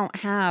don't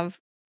have,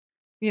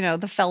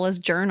 the fella's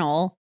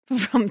journal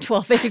from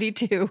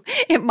 1282.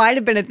 It might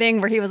have been a thing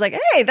where he was like,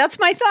 hey, that's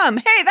my thumb.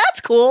 Hey,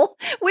 that's cool.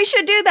 We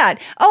should do that.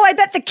 Oh, I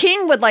bet the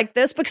king would like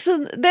this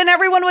because then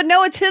everyone would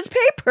know it's his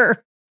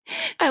paper.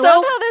 I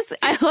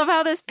love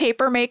how this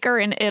paper maker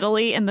in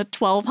Italy in the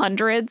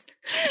 1200s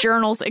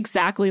journals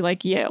exactly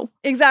like you.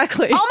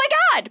 Exactly. Oh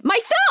my God, my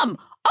thumb.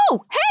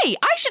 Oh, hey,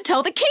 I should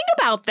tell the king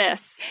about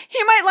this.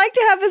 He might like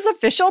to have his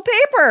official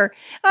paper.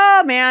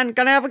 Oh man,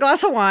 gonna have a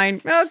glass of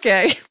wine.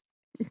 Okay.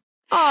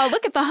 Oh,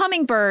 look at the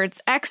hummingbirds.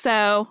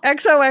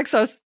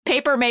 XOXOs.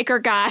 Paper maker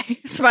guy.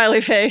 Smiley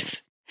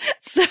face.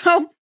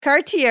 So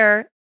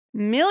Cartier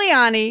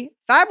Miliani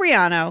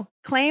Fabriano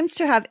claims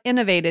to have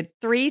innovated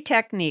 3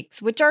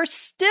 techniques, which are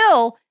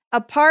still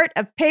a part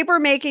of paper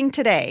making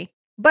today.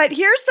 But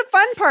here's the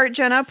fun part,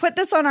 Jenna. Put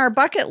this on our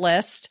bucket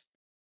list.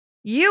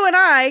 You and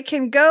I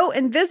can go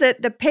and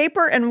visit the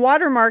Paper and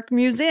Watermark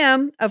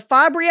Museum of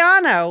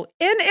Fabriano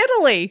in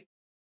Italy.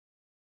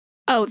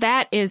 Oh,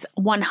 that is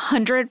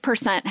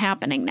 100%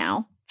 happening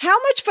now. How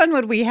much fun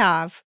would we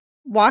have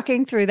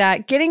walking through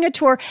that, getting a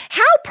tour?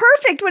 How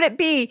perfect would it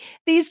be?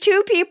 These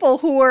 2 people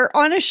who were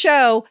on a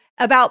show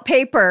about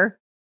paper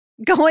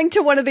going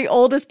to one of the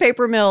oldest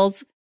paper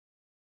mills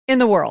in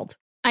the world.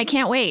 I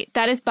can't wait.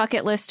 That is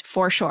bucket list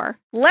for sure.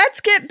 Let's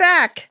get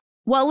back.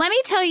 Well, let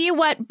me tell you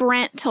what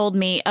Brent told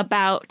me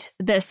about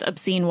this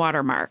obscene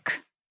watermark.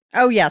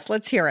 Oh, yes.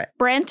 Let's hear it.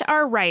 Brent,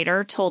 our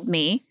writer, told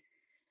me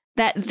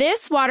that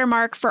this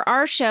watermark for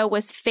our show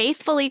was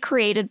faithfully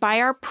created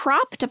by our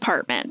prop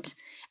department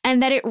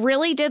and that it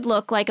really did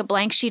look like a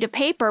blank sheet of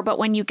paper. But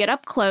when you get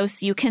up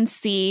close, you can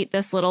see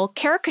this little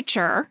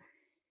caricature.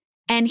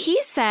 And he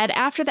said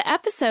after the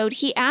episode,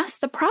 he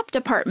asked the prop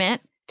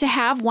department to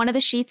have one of the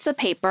sheets of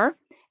paper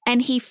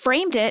and he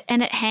framed it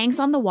and it hangs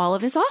on the wall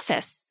of his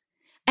office.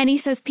 And he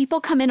says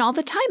people come in all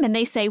the time and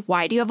they say,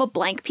 why do you have a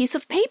blank piece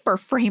of paper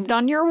framed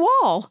on your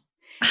wall?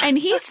 And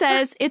he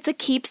says it's a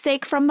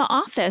keepsake from the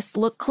office.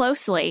 Look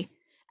closely.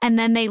 And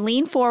then they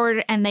lean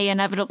forward and they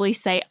inevitably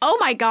say, oh,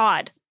 my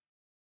God.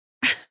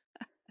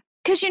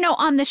 Because,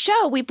 on the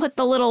show, we put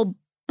the little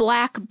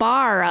black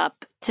bar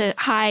up to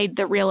hide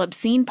the real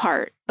obscene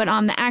part, but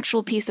on the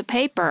actual piece of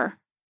paper,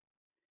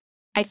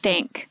 I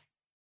think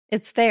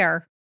It's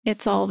there.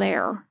 it's all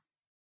there.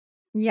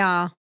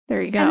 Yeah.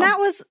 There you go. And that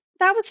was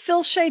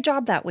Phil Shea's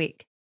job that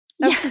week.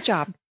 That was his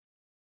job.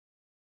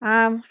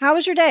 How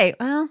was your day?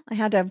 Well, I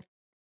had to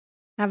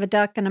have a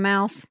duck and a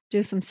mouse,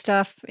 do some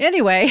stuff.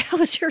 Anyway, how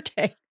was your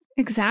day?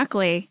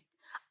 Exactly.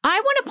 I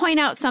want to point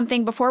out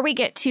something before we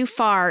get too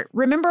far.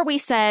 Remember, we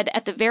said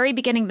at the very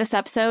beginning of this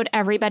episode,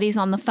 everybody's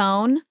on the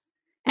phone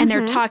and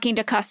they're talking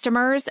to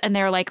customers and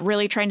they're like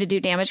really trying to do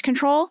damage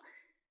control.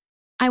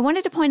 I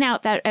wanted to point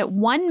out that at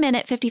 1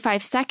 minute,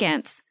 55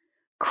 seconds,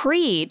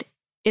 Creed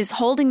is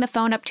holding the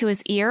phone up to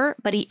his ear,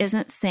 but he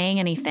isn't saying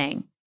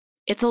anything.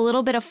 It's a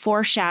little bit of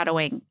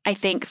foreshadowing, I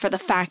think, for the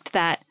fact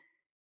that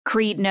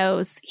Creed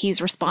knows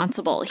he's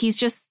responsible.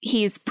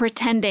 He's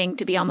pretending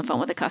to be on the phone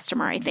with a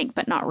customer, I think,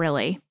 but not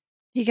really.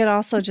 He could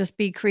also just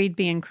be Creed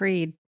being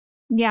Creed.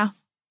 Yeah.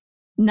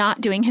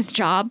 Not doing his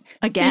job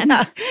again.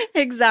 Yeah,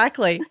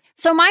 exactly.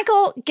 So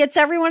Michael gets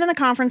everyone in the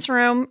conference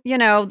room. You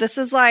know, this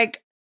is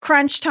like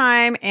crunch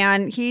time.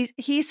 And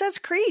he says,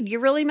 Creed, you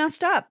really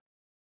messed up.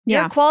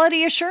 Yeah. Your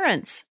quality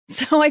assurance.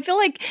 So I feel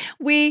like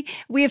we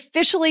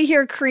officially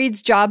hear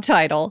Creed's job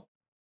title.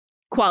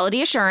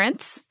 Quality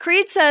assurance.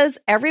 Creed says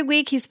every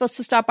week he's supposed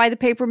to stop by the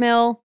paper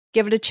mill,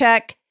 give it a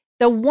check.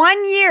 The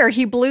 1 year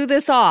he blew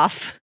this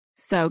off.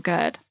 So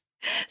good.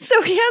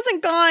 So he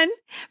hasn't gone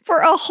for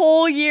a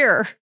whole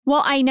year.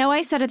 Well, I know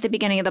I said at the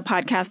beginning of the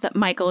podcast that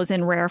Michael is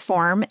in rare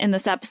form in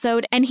this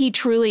episode, and he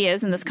truly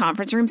is in this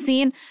conference room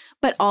scene,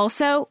 but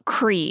also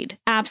Creed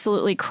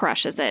absolutely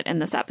crushes it in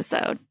this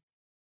episode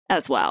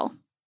as well.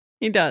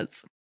 He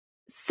does.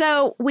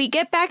 So we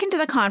get back into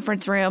the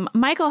conference room.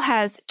 Michael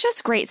has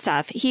just great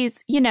stuff. He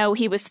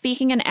was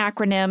speaking in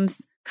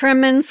acronyms.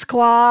 Crimin,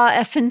 Squaw,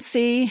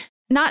 FNC.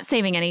 Not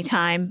saving any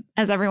time,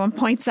 as everyone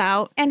points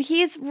out. And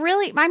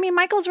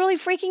Michael's really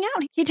freaking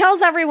out. He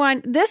tells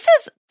everyone, this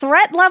is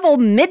threat level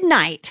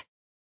midnight.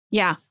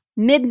 Yeah.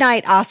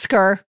 Midnight,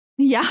 Oscar.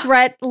 Yeah.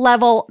 Threat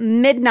level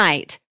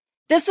midnight.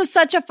 This is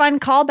such a fun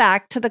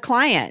callback to the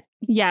client.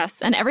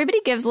 Yes. And everybody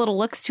gives little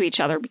looks to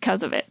each other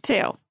because of it,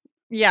 too.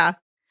 Yeah.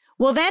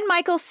 Well, then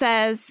Michael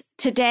says,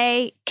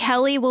 today,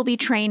 Kelly will be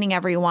training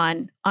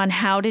everyone on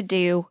how to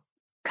do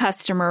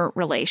customer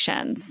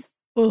relations.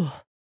 Ugh.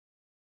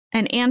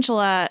 And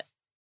Angela,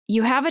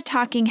 you have a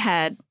talking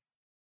head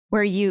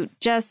where you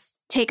just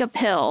take a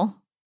pill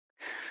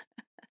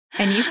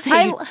and you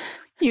say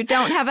you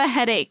don't have a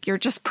headache. You're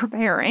just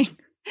preparing.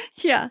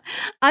 Yeah.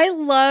 I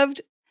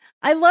loved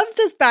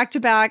this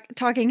back-to-back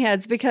talking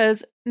heads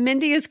because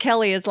Mindy as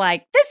Kelly is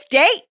like, this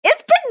day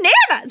it's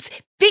bananas.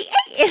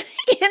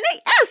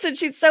 B-A-N-A-N-A-S. And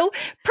she's so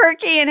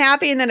perky and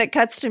happy. And then it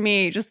cuts to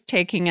me just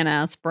taking an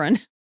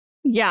aspirin.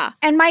 Yeah.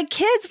 And my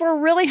kids were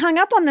really hung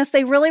up on this.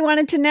 They really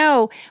wanted to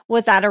know,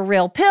 was that a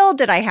real pill?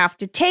 Did I have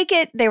to take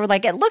it? They were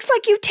like, it looks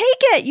like you take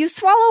it. You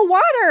swallow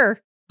water.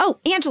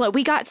 Oh, Angela,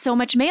 we got so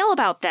much mail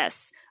about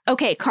this.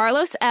 Okay,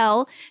 Carlos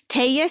L.,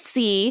 Taya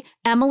C.,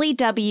 Emily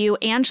W.,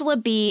 Angela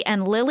B.,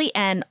 and Lily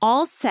N.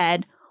 all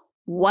said,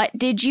 what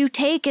did you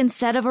take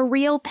instead of a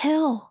real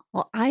pill?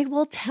 Well, I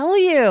will tell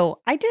you.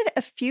 I did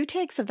a few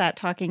takes of that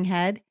talking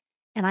head,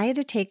 and I had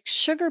to take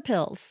sugar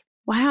pills.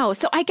 Wow.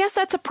 So I guess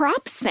that's a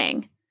props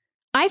thing.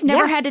 I've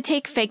never had to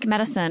take fake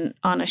medicine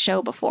on a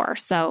show before,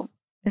 so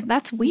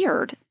that's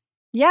weird.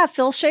 Yeah,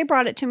 Phil Shea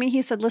brought it to me.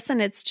 He said, listen,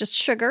 it's just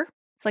sugar.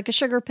 It's like a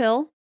sugar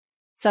pill,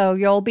 so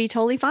you'll be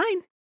totally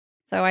fine.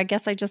 So I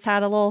guess I just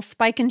had a little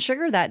spike in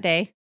sugar that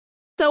day.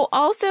 So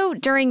also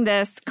during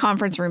this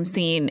conference room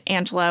scene,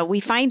 Angela,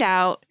 we find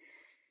out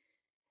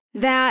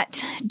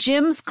that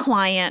Jim's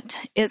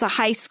client is a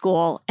high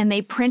school, and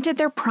they printed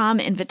their prom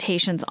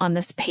invitations on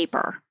this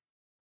paper.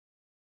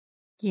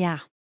 Yeah.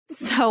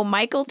 So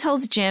Michael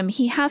tells Jim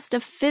he has to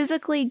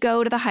physically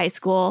go to the high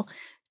school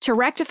to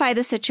rectify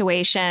the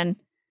situation.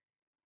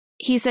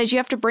 He says you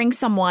have to bring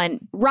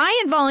someone.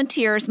 Ryan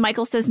volunteers.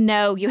 Michael says,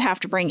 no, you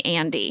have to bring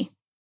Andy.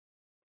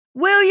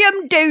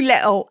 William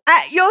Doolittle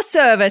at your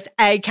service,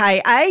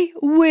 a.k.a.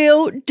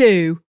 Will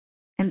Do.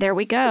 And there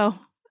we go.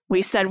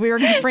 We said we were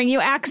going to bring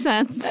you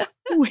accents.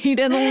 We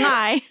didn't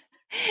lie.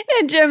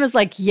 And Jim is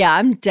like, yeah,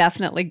 I'm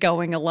definitely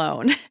going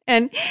alone.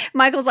 And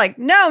Michael's like,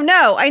 no,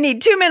 I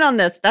need 2 men on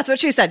this. That's what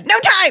she said. No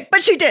time.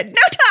 But she did.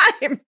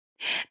 No time.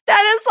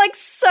 That is like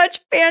such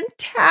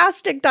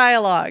fantastic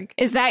dialogue.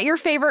 Is that your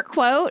favorite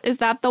quote? Is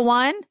that the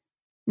one?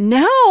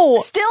 No.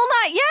 Still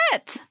not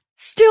yet.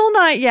 Still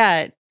not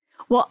yet.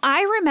 Well,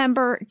 I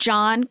remember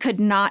John could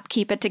not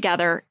keep it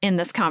together in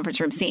this conference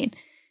room scene.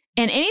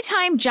 And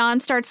anytime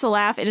John starts to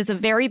laugh, it is a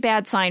very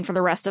bad sign for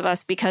the rest of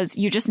us because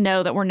you just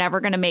know that we're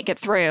never going to make it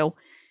through.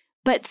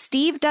 But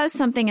Steve does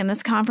something in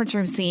this conference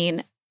room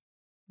scene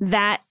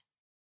that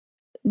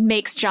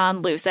makes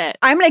John lose it.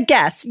 I'm going to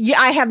guess.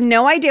 I have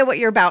no idea what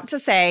you're about to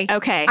say.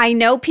 Okay. I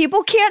know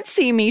people can't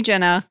see me,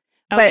 Jenna.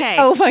 But, okay.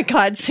 Oh my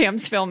God,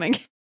 Sam's filming.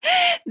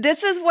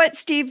 This is what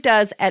Steve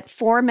does at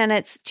 4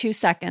 minutes, 2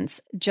 seconds,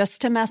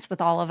 just to mess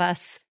with all of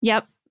us.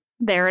 Yep.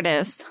 There it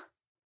is.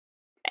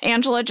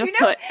 Angela just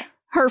put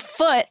her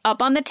foot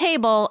up on the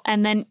table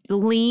and then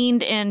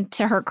leaned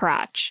into her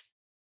crotch.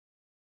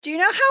 Do you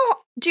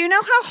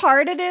know how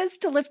hard it is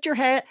to lift your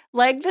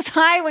leg this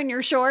high when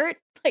you're short?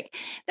 Like,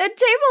 that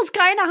table's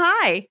kind of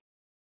high.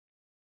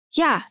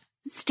 Yeah.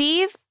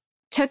 Steve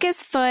took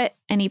his foot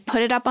and he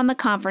put it up on the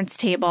conference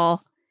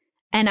table.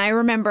 And I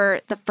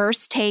remember the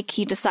first take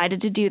he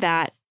decided to do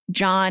that,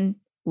 John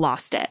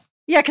lost it.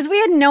 Yeah, because we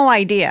had no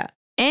idea.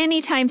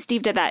 Anytime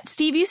Steve did that,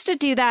 Steve used to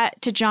do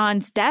that to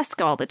John's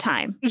desk all the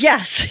time.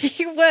 Yes,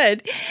 he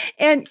would.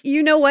 And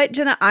you know what,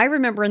 Jenna? I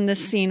remember in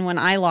this scene when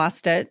I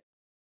lost it.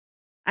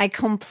 I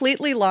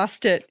completely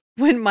lost it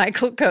when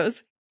Michael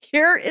goes,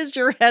 "Here is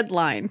your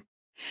headline.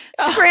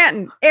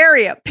 Scranton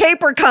Area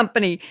Paper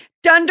Company,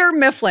 Dunder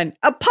Mifflin,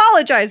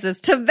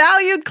 apologizes to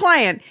valued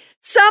client.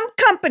 Some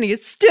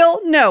companies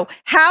still know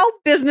how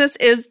business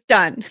is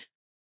done."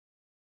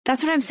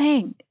 That's what I'm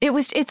saying.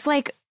 It's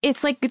like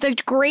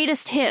the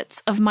greatest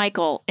hits of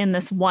Michael in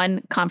this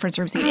one conference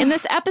room scene. In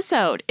this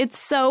episode, it's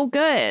so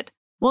good.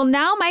 Well,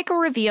 now Michael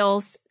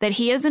reveals that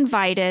he has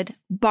invited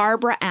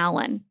Barbara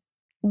Allen,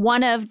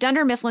 one of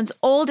Dunder Mifflin's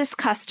oldest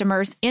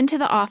customers, into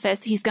the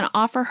office. He's going to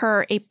offer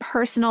her a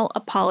personal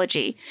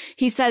apology.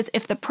 He says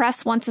if the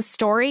press wants a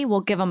story,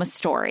 we'll give them a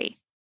story.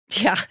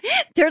 Yeah,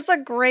 there's a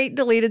great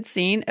deleted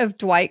scene of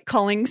Dwight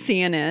calling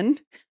CNN.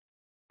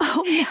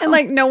 Oh, no. And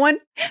like no one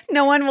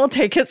will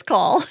take his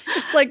call.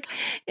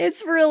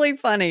 It's really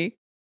funny.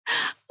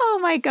 Oh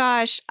my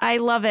gosh, I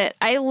love it.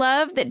 I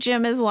love that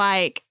Jim is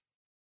like,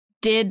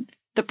 did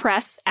the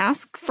press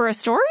ask for a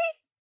story?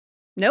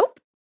 Nope.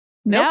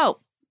 No.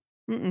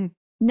 Mm-mm.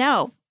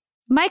 No.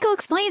 Michael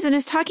explains in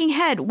his talking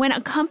head, when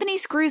a company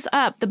screws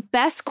up, the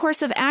best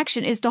course of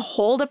action is to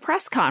hold a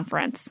press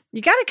conference.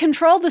 You got to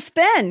control the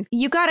spin.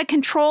 You got to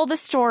control the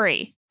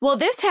story. Well,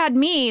 this had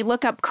me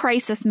look up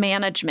crisis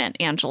management,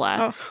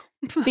 Angela,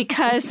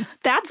 because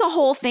that's a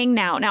whole thing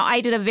now. Now,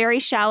 I did a very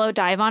shallow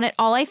dive on it.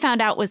 All I found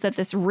out was that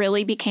this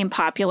really became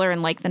popular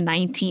in like the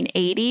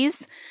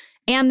 1980s.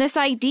 And this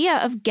idea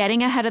of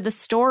getting ahead of the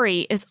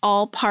story is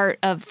all part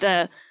of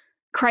the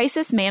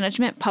crisis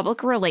management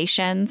public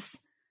relations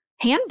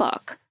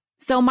handbook.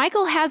 So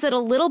Michael has it a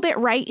little bit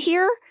right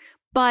here,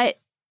 but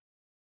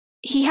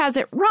he has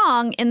it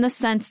wrong in the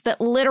sense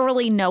that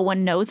literally no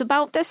one knows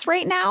about this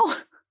right now.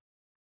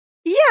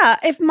 Yeah,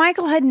 if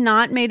Michael had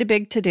not made a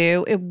big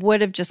to-do, it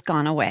would have just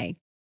gone away.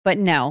 But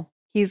no,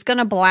 he's going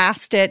to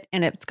blast it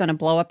and it's going to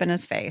blow up in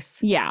his face.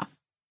 Yeah.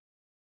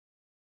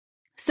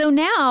 So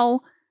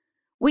now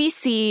we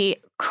see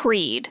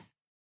Creed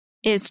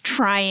is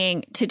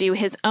trying to do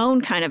his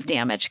own kind of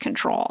damage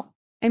control.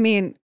 I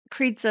mean,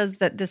 Creed says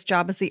that this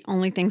job is the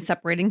only thing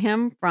separating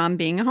him from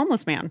being a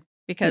homeless man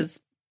because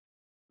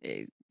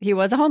he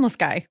was a homeless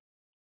guy.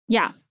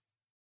 Yeah.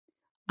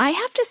 I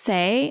have to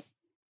say,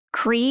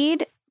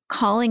 Creed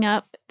calling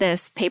up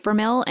this paper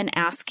mill and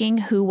asking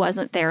who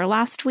wasn't there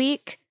last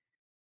week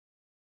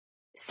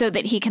so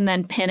that he can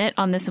then pin it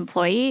on this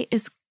employee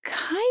is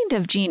kind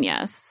of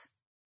genius.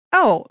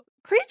 Oh,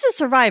 Creed's a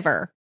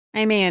survivor.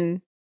 I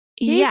mean,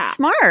 he's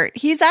smart.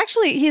 He's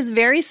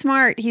very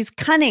smart. He's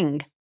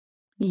cunning.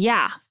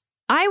 Yeah.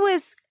 I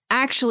was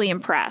actually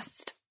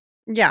impressed.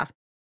 Yeah.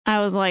 I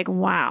was like,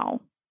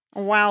 wow.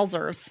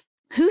 Wowzers.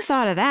 Who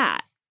thought of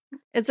that?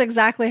 It's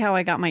exactly how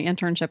I got my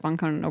internship on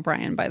Conan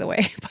O'Brien, by the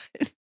way.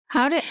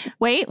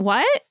 Wait,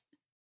 what?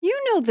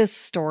 You know this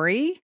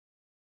story.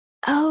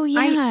 Oh,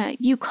 yeah.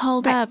 You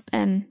called up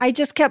and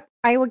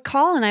I would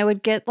call and I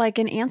would get like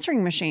an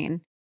answering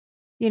machine,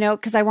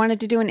 because I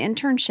wanted to do an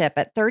internship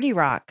at 30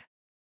 Rock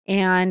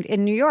and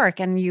in New York.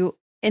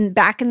 And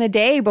back in the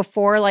day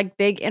before like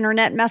big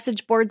internet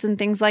message boards and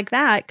things like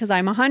that, because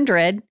I'm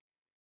 100,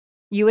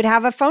 you would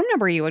have a phone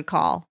number you would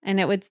call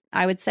and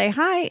I would say,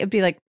 hi. It'd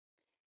be like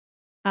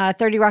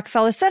 30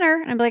 Rockefeller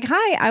Center. And I'd be like,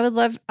 hi, I would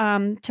love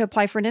to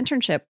apply for an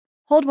internship.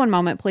 Hold one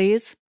moment,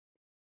 please.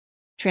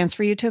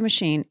 Transfer you to a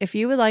machine. If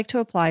you would like to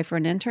apply for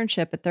an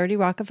internship at 30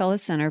 Rockefeller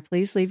Center,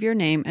 please leave your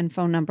name and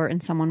phone number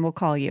and someone will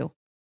call you.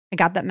 I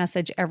got that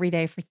message every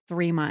day for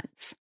 3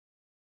 months.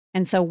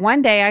 And so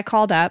one day I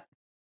called up.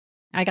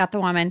 I got the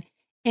woman,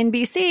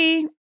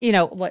 NBC,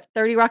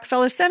 30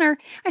 Rockefeller Center.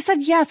 I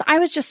said, yes, I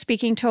was just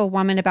speaking to a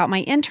woman about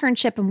my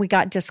internship and we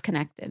got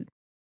disconnected.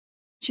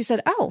 She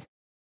said, oh,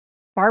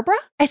 Barbara?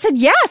 I said,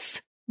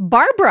 yes,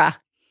 Barbara.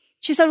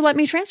 She said, let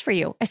me transfer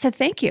you. I said,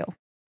 thank you.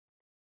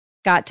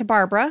 Got to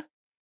Barbara.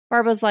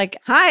 Barbara's like,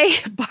 hi,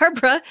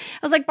 Barbara. I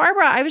was like,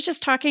 Barbara, I was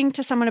just talking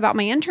to someone about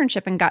my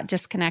internship and got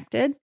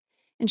disconnected.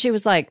 And she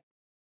was like,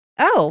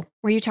 oh,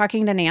 were you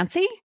talking to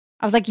Nancy?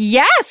 I was like,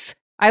 yes,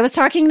 I was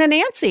talking to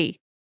Nancy.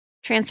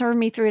 Transfer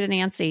me through to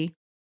Nancy.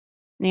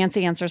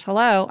 Nancy answers,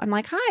 hello. I'm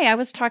like, hi, I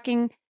was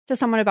talking to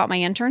someone about my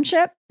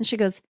internship. And she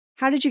goes,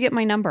 how did you get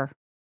my number?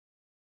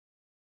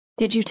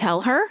 Did you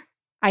tell her?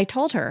 I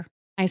told her.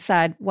 I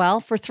said, well,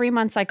 for 3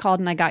 months I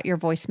called and I got your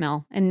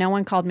voicemail and no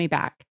one called me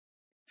back.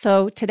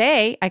 So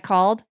today I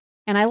called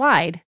and I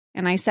lied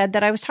and I said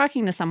that I was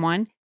talking to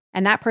someone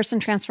and that person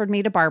transferred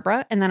me to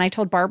Barbara. And then I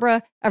told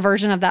Barbara a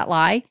version of that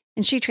lie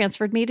and she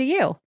transferred me to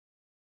you.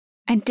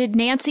 And did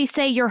Nancy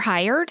say you're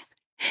hired?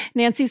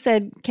 Nancy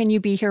said, can you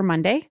be here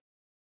Monday?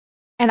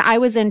 And I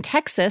was in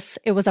Texas.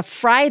 It was a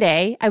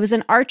Friday. I was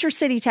in Archer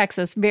City,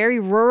 Texas, very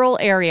rural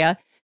area,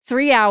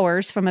 3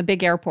 hours from a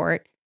big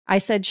airport. I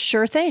said,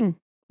 sure thing.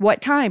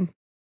 What time?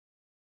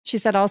 She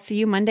said, I'll see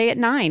you Monday at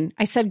 9.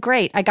 I said,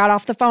 great. I got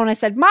off the phone. I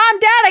said, Mom,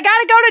 Dad, I got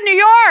to go to New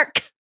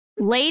York.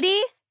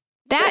 Lady,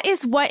 that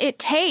is what it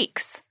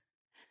takes.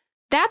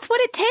 That's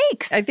what it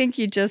takes. I think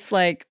you just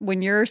like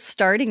when you're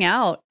starting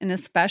out, and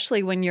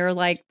especially when you're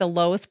like the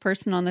lowest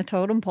person on the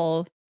totem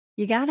pole,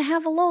 you got to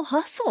have a little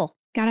hustle.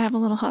 Got to have a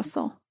little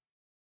hustle.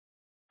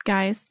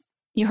 Guys,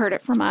 you heard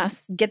it from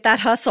us. Get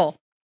that hustle.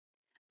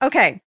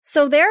 Okay,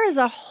 so there is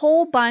a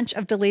whole bunch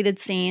of deleted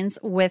scenes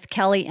with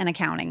Kelly in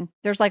accounting.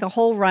 There's like a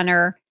whole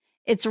runner.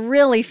 It's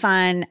really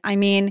fun. I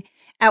mean,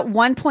 at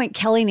one point,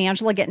 Kelly and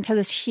Angela get into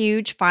this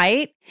huge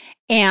fight,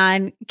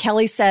 and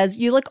Kelly says,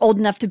 you look old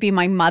enough to be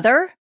my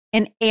mother.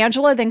 And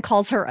Angela then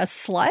calls her a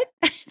slut.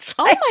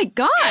 Oh my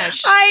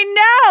gosh.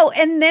 I know.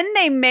 And then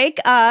they make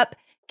up.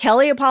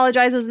 Kelly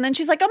apologizes, and then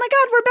she's like, oh my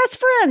God, we're best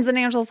friends. And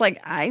Angela's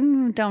like, I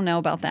don't know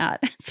about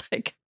that. It's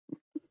like,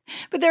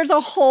 but there's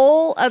a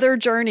whole other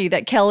journey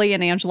that Kelly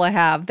and Angela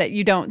have that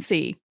you don't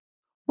see.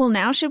 Well,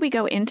 now should we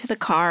go into the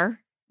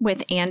car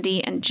with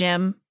Andy and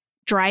Jim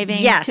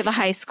driving to the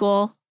high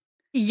school?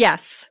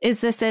 Yes. Is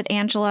this it,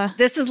 Angela?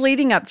 This is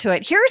leading up to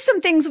it. Here are some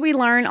things we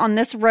learn on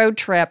this road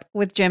trip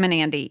with Jim and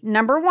Andy.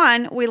 Number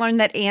one, we learned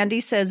that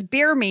Andy says,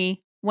 beer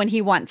me when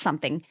he wants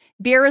something.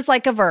 Beer is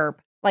like a verb,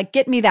 like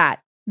get me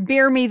that.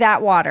 Beer me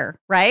that water,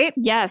 right?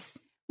 Yes.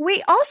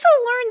 We also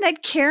learned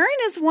that Karen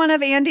is one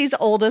of Andy's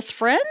oldest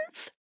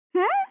friends.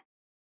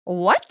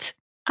 What?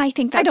 I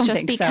think that's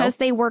just because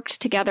they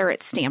worked together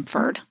at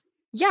Stanford.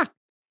 Yeah.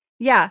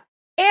 Yeah.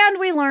 And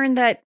we learned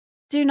that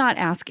do not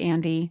ask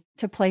Andy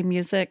to play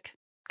music.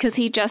 Because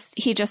he just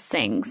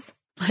sings.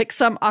 Like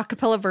some a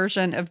cappella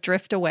version of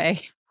Drift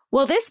Away.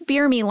 Well, this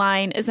beer me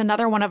line is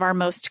another one of our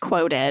most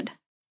quoted.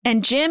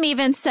 And Jim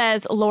even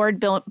says,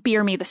 Lord,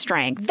 beer me the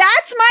strength.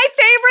 That's my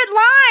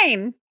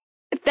favorite line.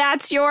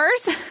 That's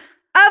yours?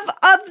 Of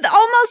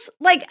almost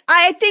like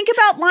I think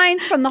about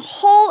lines from the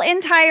whole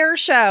entire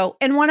show.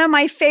 And one of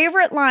my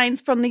favorite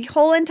lines from the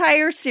whole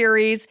entire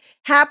series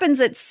happens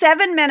at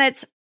 7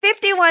 minutes,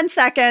 51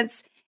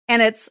 seconds.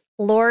 And it's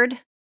Lord,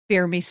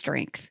 beer me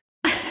strength.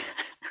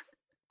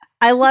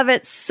 I love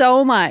it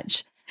so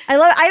much. I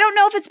don't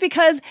know if it's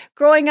because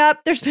growing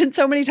up, there's been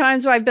so many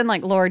times where I've been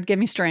like, Lord, give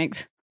me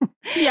strength.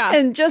 Yeah.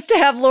 And just to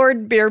have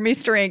Lord beer me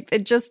strength,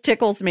 it just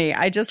tickles me.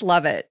 I just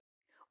love it.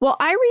 Well,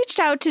 I reached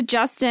out to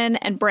Justin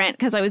and Brent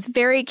because I was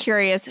very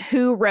curious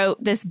who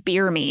wrote this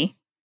beer me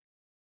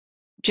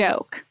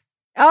joke.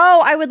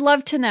 Oh, I would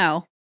love to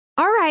know.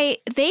 All right.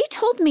 They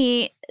told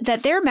me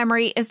that their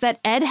memory is that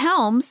Ed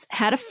Helms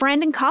had a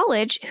friend in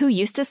college who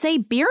used to say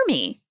beer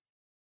me.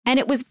 And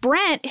it was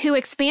Brent who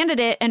expanded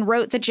it and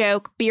wrote the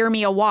joke, beer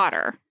me a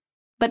water.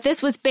 But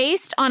this was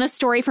based on a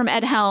story from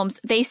Ed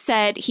Helms. They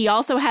said he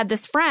also had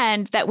this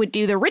friend that would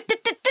do the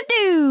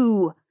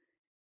rit-tit-tit-tit-doo.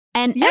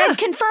 And Ed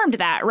confirmed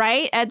that,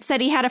 right? Ed said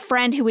he had a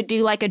friend who would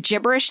do like a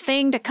gibberish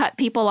thing to cut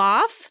people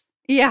off.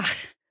 Yeah.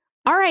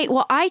 All right.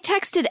 Well, I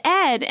texted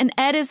Ed, and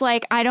Ed is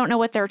like, I don't know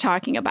what they're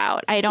talking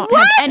about. I don't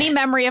have any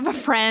memory of a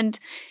friend.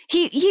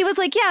 He was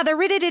like, yeah, they're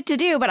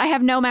rit-tit-tit-doo, but I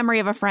have no memory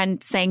of a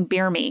friend saying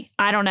beer me.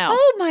 I don't know.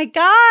 Oh my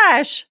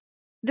gosh.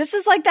 This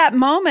is like that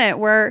moment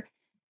where,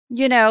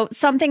 you know,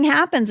 something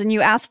happens and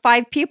you ask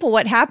 5 people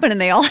what happened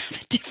and they all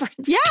have a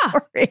different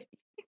story.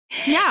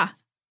 Yeah.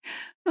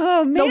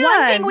 Oh, man. The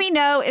one thing we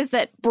know is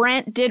that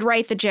Brent did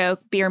write the joke,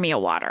 beer me a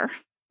water.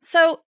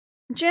 So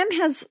Jim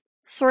has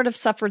sort of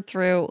suffered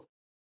through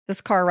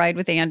this car ride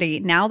with Andy.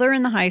 Now they're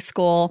in the high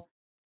school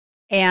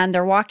and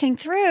they're walking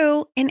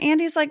through and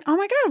Andy's like, oh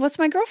my God, what's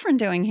my girlfriend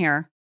doing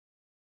here?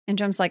 And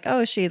Jim's like,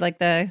 oh, is she like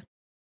the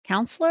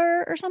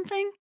counselor or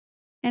something?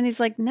 And he's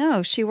like,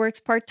 no, she works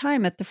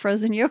part-time at the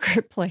frozen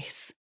yogurt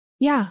place.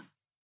 Yeah.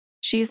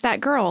 She's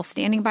that girl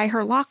standing by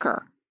her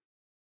locker.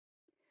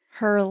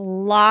 Her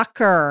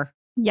locker.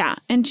 Yeah.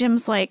 And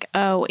Jim's like,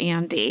 oh,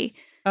 Andy.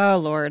 Oh,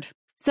 Lord.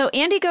 So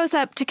Andy goes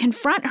up to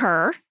confront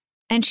her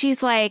and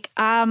she's like,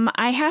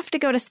 I have to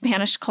go to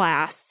Spanish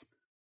class.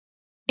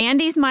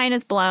 Andy's mind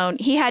is blown.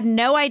 He had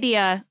no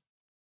idea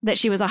that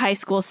she was a high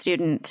school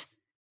student.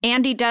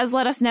 Andy does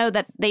let us know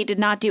that they did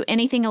not do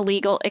anything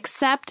illegal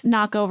except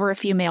knock over a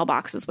few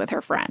mailboxes with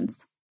her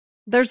friends.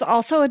 There's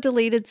also a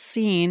deleted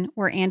scene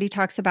where Andy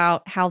talks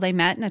about how they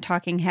met in a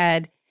talking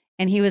head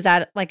and he was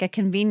at like a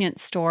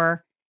convenience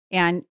store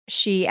and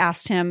she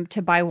asked him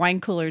to buy wine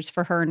coolers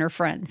for her and her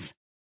friends.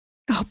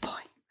 Oh, boy.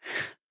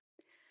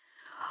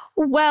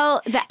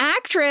 Well, the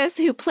actress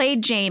who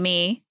played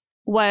Jamie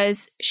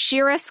was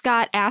Shira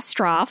Scott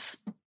Astroff.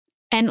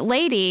 And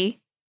lady,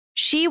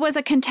 she was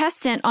a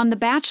contestant on The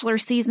Bachelor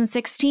season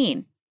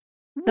 16.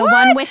 The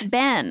one with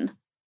Ben.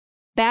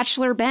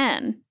 Bachelor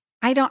Ben.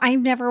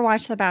 I've never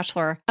watched The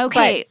Bachelor.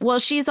 Okay, well,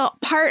 she's a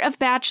part of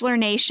Bachelor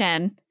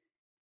Nation.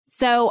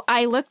 So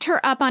I looked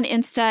her up on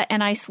Insta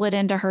and I slid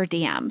into her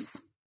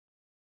DMs.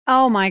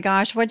 Oh my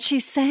gosh, what'd she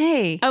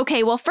say?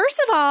 Okay, well, first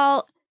of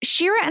all,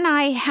 Shira and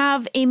I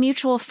have a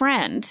mutual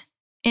friend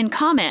in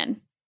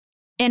common,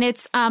 and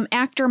it's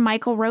actor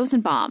Michael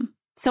Rosenbaum.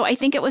 So I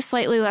think it was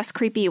slightly less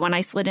creepy when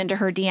I slid into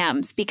her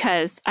DMs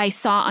because I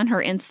saw on her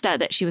Insta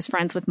that she was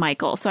friends with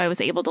Michael. So I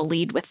was able to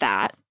lead with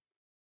that.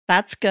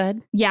 That's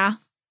good. Yeah.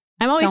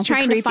 I'm always Don't be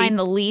trying to creepy. find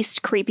the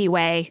least creepy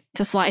way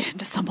to slide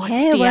into someone's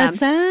Hey, DMs.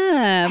 what's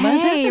up?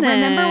 What's Hey, happening?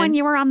 remember when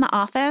you were on The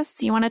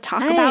Office? You want to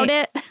talk Hey. about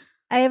it?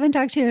 I haven't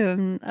talked to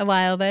him in a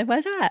while, but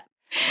what's up?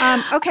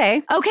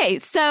 Okay. Okay,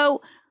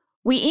 so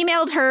we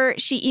emailed her.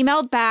 She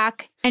emailed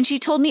back and she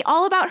told me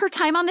all about her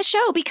time on the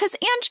show because,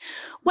 Ange,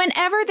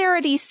 whenever there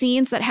are these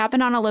scenes that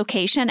happen on a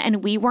location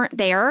and we weren't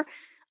there,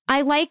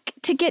 I like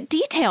to get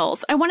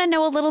details. I want to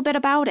know a little bit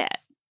about it.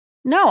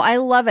 No, I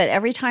love it.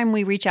 Every time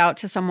we reach out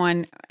to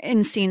someone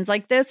in scenes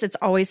like this, it's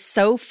always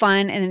so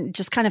fun and it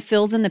just kind of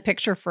fills in the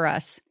picture for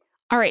us.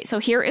 All right, so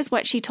here is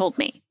what she told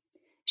me.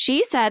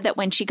 She said that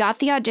when she got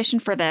the audition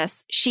for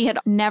this, she had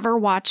never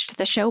watched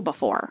the show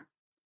before.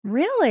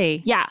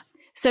 Really? Yeah.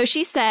 So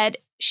she said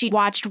she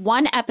watched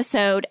one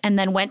episode and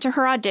then went to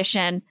her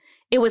audition.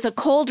 It was a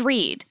cold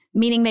read,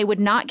 meaning they would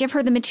not give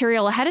her the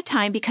material ahead of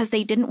time because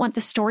they didn't want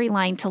the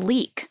storyline to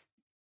leak.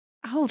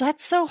 Oh,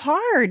 that's so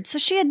hard. So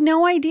she had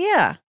no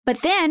idea.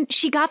 But then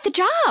she got the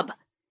job.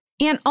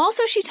 And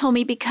also she told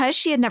me because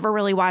she had never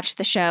really watched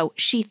the show,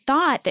 she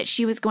thought that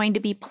she was going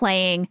to be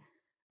playing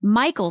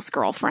Michael's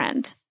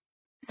girlfriend.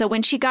 So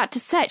when she got to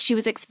set, she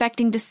was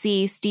expecting to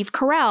see Steve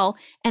Carell,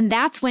 and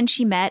that's when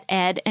she met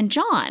Ed and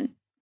John.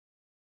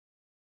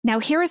 Now,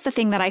 here is the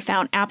thing that I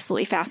found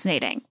absolutely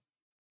fascinating.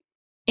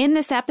 In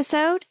this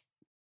episode,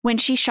 when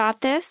she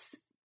shot this,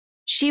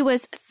 she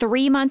was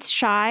 3 months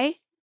shy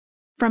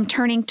from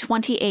turning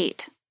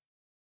 28.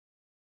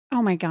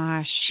 Oh my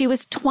gosh. She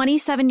was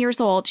 27 years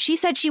old. She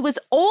said she was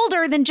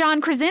older than John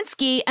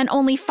Krasinski and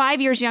only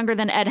 5 years younger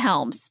than Ed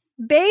Helms.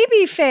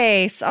 Baby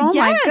face. Oh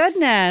my Yes.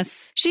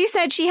 goodness. She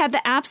said she had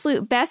the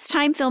absolute best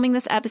time filming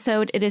this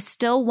episode. It is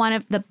still one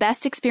of the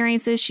best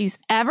experiences she's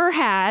ever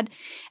had.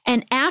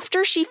 And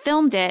after she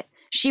filmed it,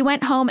 she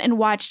went home and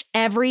watched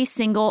every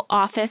single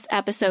Office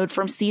episode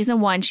from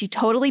season 1. She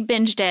totally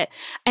binged it.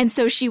 And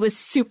so she was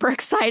super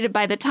excited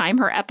by the time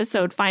her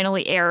episode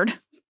finally aired.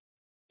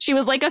 She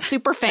was like a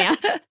super fan.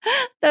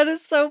 That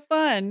is so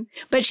fun.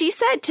 But she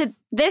said to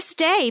this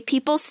day,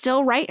 people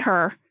still write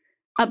her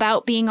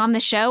about being on the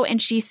show, and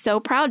she's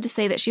so proud to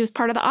say that she was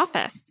part of The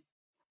Office.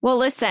 Well,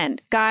 listen,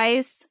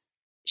 guys,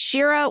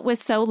 Shira was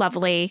so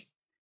lovely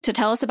to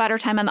tell us about her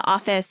time on The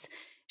Office.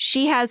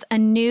 She has a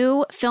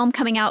new film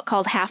coming out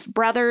called Half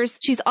Brothers.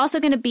 She's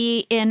also going to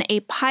be in a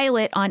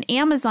pilot on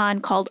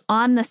Amazon called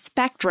On the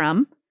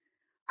Spectrum.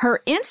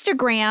 Her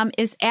Instagram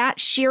is at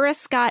Shira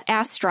Scott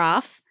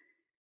Astroff.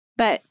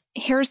 But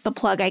here's the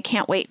plug I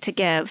can't wait to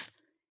give.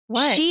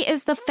 What? She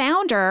is the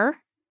founder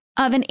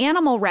of an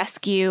animal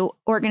rescue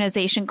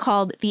organization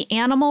called the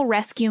Animal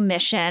Rescue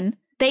Mission.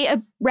 They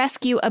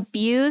rescue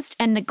abused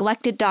and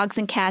neglected dogs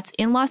and cats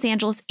in Los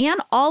Angeles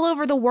and all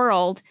over the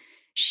world.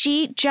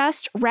 She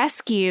just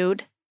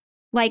rescued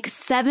like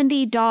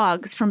 70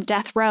 dogs from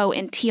death row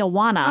in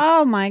Tijuana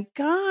Oh my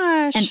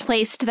gosh. and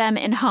placed them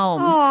in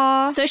homes.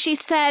 Aw. So she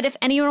said if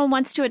anyone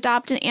wants to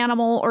adopt an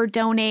animal or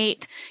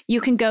donate, you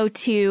can go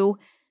to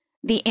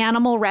the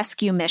Animal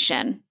Rescue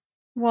Mission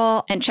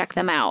Well, and check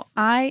them out.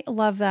 I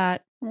love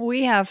that.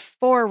 We have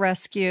 4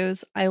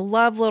 rescues. I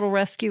love little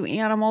rescue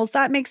animals.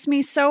 That makes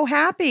me so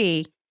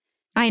happy.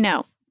 I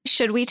know.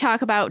 Should we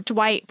talk about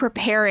Dwight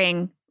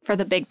preparing for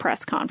the big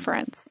press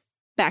conference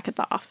back at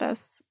the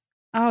office?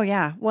 Oh,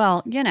 yeah.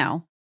 Well, you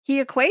know,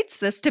 he equates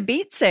this to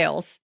beat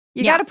sales.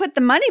 You Yeah. got to put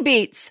the money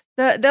beats.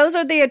 Those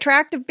are the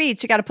attractive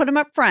beats. You got to put them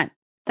up front.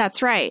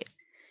 That's right.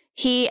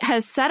 He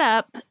has set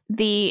up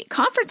the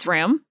conference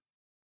room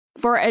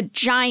for a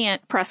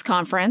giant press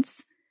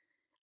conference,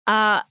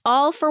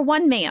 all for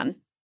one man.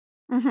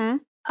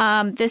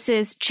 Mm-hmm. This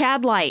is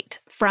Chad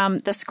Light from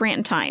the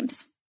Scranton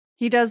Times.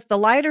 He does the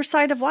lighter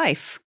side of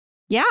life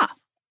Yeah,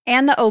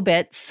 and the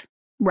obits.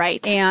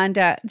 right. And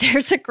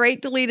there's a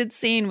great deleted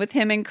scene with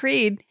him and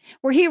Creed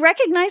where he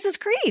recognizes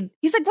Creed.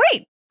 He's like,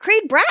 wait,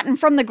 Creed Bratton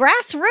from the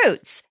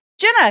Grassroots.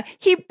 Jenna,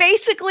 he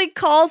basically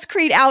calls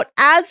Creed out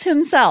as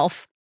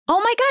himself. Oh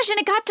my gosh, and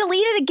it got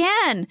deleted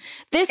again.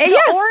 The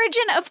Yes.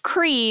 origin of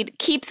Creed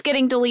keeps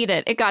getting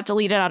deleted. It got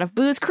deleted out of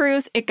Booze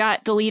Cruise. It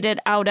got deleted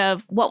out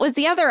of, what was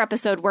the other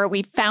episode where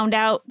we found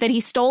out that he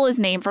stole his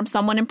name from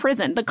someone in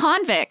prison? The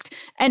Convict.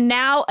 And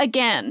now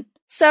again.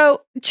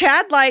 So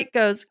Chad Light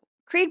goes,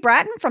 Creed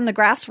Bratton from the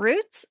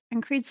Grassroots?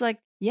 And Creed's like,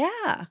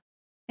 yeah.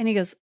 And he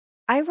goes,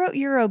 I wrote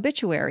your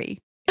obituary.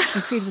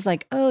 And Creed was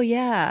like, oh,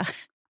 yeah.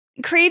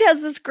 Creed has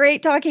this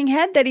great talking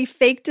head that he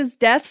faked his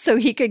death so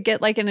he could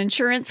get like an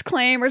insurance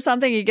claim or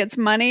something. He gets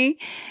money.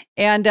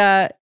 And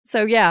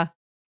so, yeah,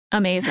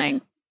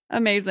 Amazing.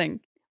 amazing.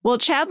 Well,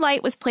 Chad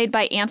Light was played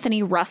by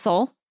Anthony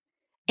Russell.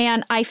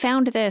 And I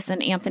found this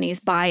in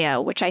Anthony's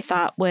bio, which I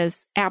thought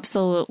was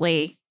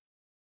absolutely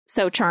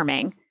so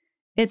charming.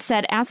 It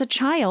said, as a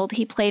child,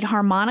 he played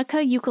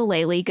harmonica,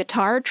 ukulele,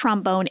 guitar,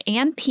 trombone,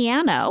 and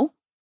piano.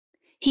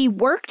 He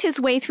worked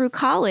his way through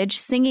college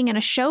singing in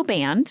a show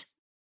band.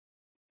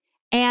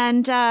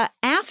 And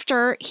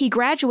after he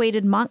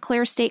graduated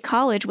Montclair State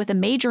College with a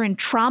major in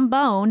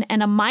trombone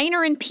and a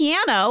minor in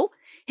piano,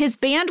 his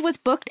band was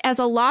booked as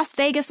a Las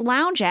Vegas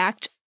lounge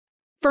act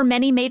for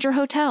many major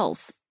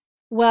hotels.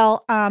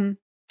 Well,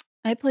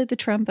 I played the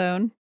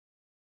trombone.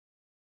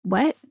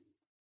 What?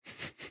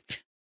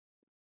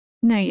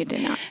 No, you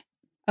did not.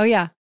 Oh,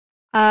 yeah.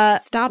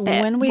 Stop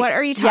it. What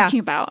are you talking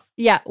about?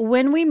 Yeah.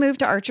 When we moved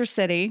to Archer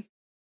City,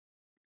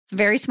 it's a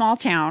very small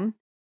town.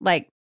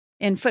 Like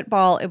in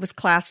football, it was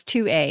class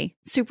 2A,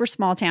 super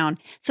small town.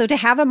 So to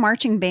have a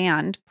marching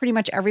band, pretty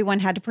much everyone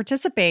had to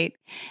participate.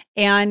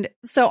 And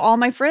so all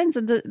my friends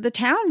in the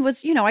town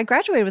was, I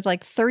graduated with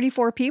like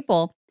 34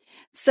 people.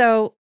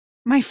 So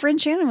my friend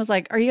Shannon was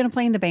like, "Are you going to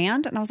play in the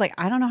band?" And I was like,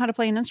 "I don't know how to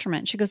play an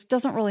instrument." She goes,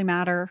 "Doesn't really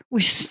matter.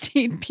 We just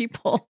need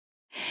people."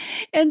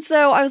 And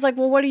so I was like,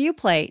 "Well, what do you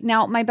play?"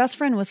 Now, my best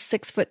friend was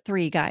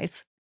 6'3",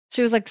 guys.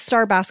 She was like the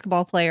star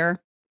basketball player.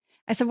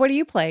 I said, "What do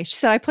you play?" She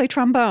said, "I play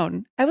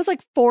trombone." I was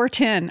like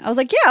 4'10". I was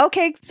like, "Yeah,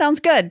 okay, sounds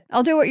good.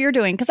 I'll do what you're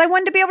doing." Because I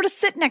wanted to be able to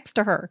sit next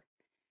to her.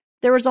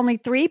 There was only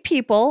 3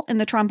 people in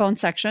the trombone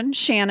section: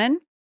 Shannon,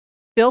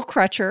 Bill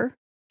Crutcher,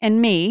 and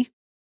me.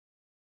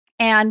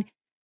 And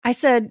I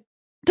said,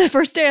 the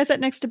first day I sat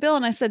next to Bill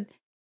and I said,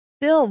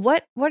 "Bill,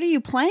 what are you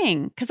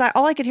playing?" Because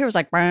all I could hear was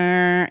like, "Brr,"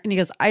 and he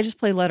goes, "I just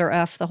play letter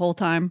F the whole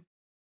time."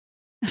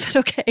 I said,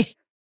 "Okay."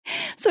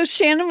 So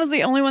Shannon was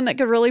the only one that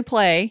could really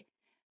play,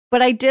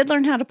 but I did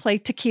learn how to play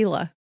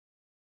tequila.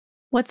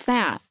 What's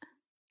that?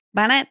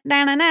 Yeah,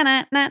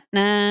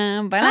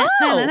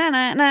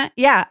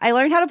 I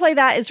learned how to play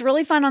that. It's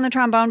really fun on the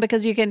trombone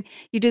because you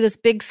do this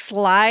big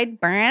slide,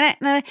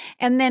 and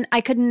then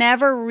I could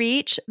never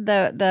reach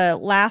the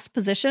last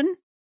position.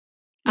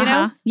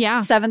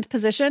 Yeah. 7th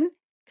position,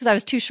 because I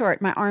was too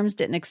short. My arms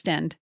didn't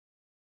extend.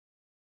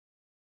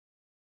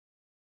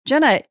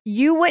 Jenna,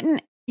 you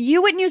wouldn't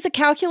use a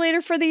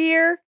calculator for the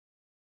year?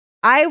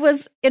 I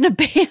was in a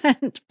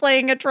band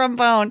playing a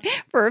trombone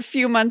for a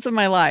few months of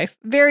my life.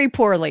 Very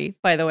poorly,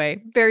 by the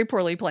way. Very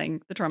poorly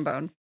playing the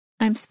trombone.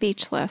 I'm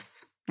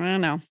speechless. I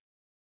don't know.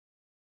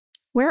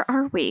 Where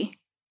are we?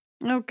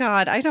 Oh,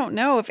 God, I don't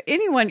know if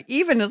anyone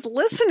even is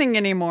listening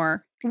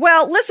anymore.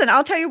 Well, listen,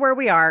 I'll tell you where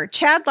we are.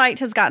 Chad Light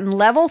has gotten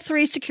level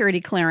 3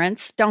 security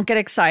clearance. Don't get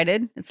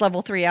excited. It's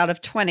level 3 out of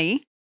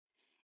 20.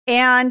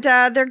 And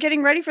they're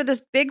getting ready for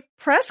this big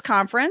press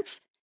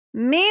conference.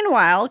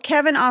 Meanwhile,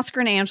 Kevin, Oscar,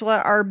 and Angela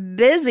are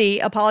busy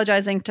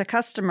apologizing to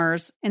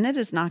customers, and it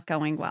is not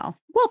going well.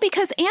 Well,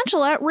 because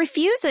Angela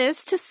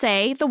refuses to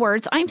say the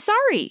words, "I'm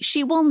sorry."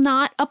 She will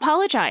not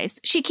apologize.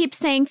 She keeps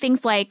saying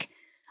things like,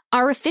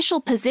 "Our official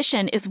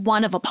position is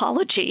one of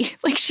apology."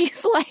 Like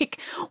she's like,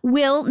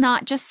 will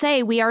not just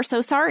say, "We are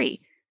so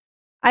sorry."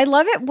 I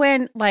love it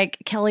when like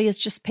Kelly is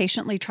just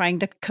patiently trying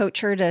to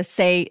coach her to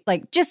say,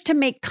 like, just to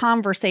make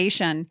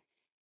conversation.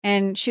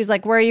 And she's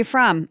like, "Where are you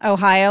from?"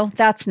 "Ohio."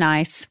 "That's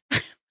nice."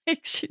 Like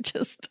she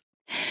just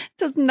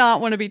does not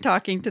want to be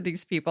talking to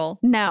these people.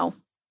 No.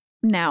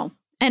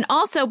 And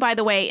also, by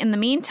the way, in the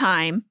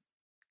meantime,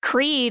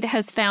 Creed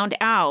has found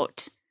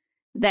out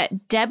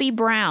that Debbie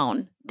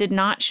Brown did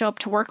not show up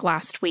to work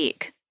last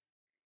week.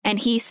 And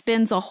he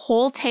spins a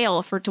whole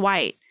tale for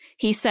Dwight.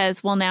 He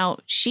says, "Well, now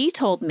she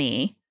told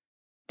me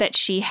that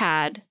she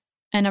had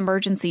an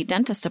emergency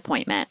dentist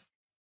appointment."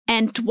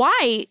 And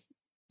Dwight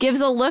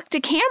gives a look to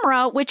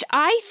camera, which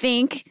I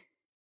think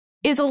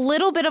is a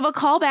little bit of a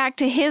callback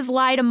to his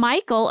lie to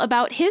Michael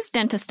about his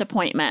dentist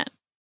appointment.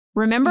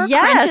 Remember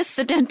Prentice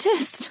the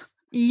dentist?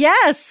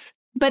 Yes.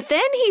 But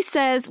then he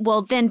says,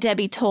 well, then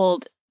Debbie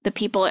told the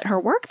people at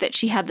her work that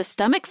she had the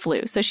stomach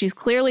flu. So she's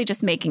clearly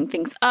just making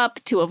things up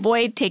to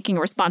avoid taking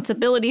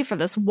responsibility for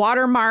this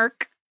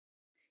watermark.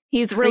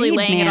 He's really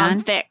laying it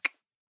on thick.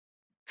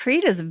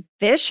 Creed is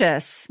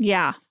vicious.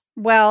 Yeah.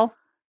 Well,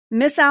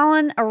 Miss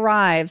Allen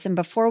arrives, and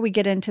before we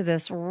get into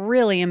this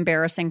really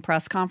embarrassing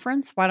press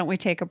conference, why don't we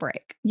take a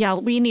break? Yeah,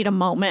 we need a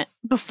moment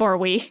before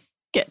we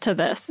get to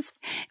this.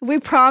 We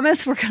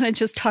promise we're going to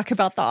just talk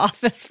about The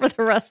Office for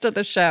the rest of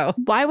the show.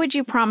 Why would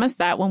you promise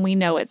that when we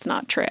know it's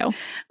not true?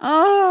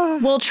 Oh.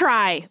 We'll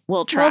try.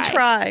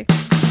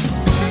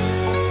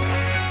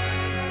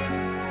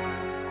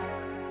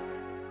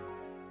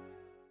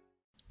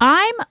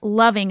 I'm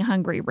loving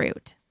Hungry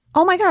Root.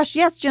 Oh my gosh,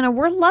 yes, Jenna,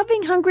 we're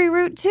loving Hungry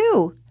Root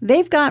too.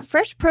 They've got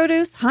fresh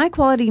produce,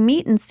 high-quality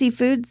meat and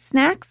seafood,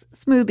 snacks,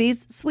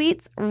 smoothies,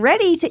 sweets,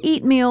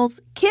 ready-to-eat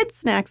meals, kids'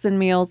 snacks and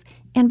meals,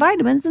 and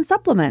vitamins and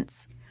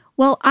supplements.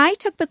 Well, I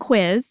took the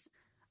quiz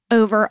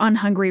over on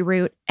Hungry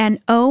Root, and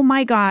oh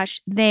my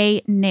gosh,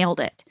 they nailed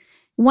it.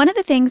 One of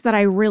the things that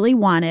I really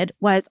wanted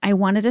was I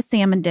wanted a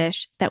salmon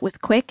dish that was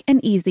quick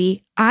and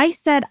easy. I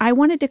said I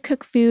wanted to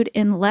cook food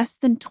in less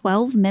than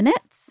 12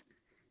 minutes.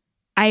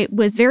 I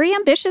was very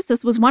ambitious.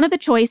 This was one of the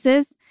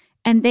choices.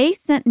 And they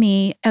sent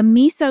me a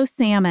miso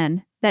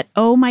salmon that,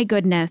 oh my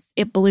goodness,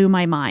 it blew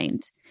my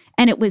mind.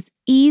 And it was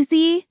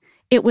easy.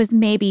 It was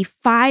maybe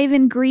 5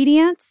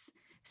 ingredients.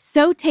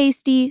 So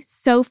tasty,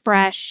 so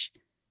fresh.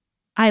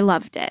 I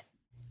loved it.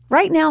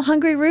 Right now,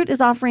 Hungry Root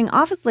is offering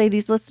Office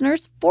Ladies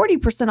listeners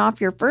 40%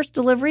 off your first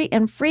delivery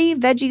and free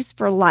veggies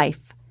for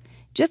life.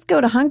 Just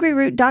go to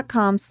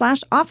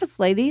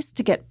hungryroot.com/officeladies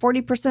to get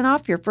 40%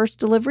 off your first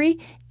delivery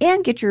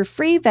and get your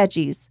free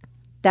veggies.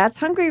 That's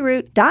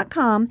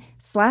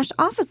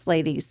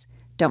hungryroot.com/officeladies.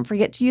 Don't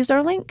forget to use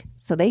our link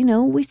so they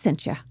know we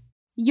sent you.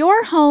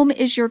 Your home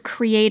is your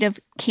creative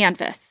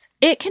canvas.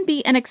 It can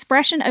be an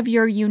expression of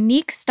your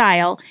unique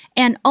style,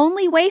 and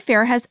only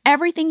Wayfair has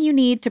everything you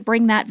need to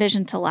bring that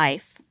vision to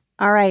life.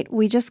 All right,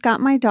 we just got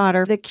my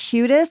daughter the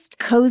cutest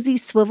cozy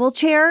swivel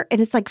chair,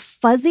 and it's like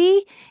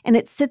fuzzy, and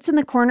it sits in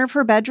the corner of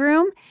her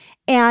bedroom,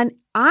 and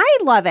I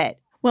love it.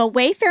 Well,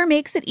 Wayfair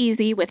makes it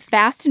easy with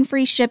fast and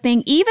free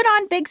shipping, even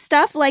on big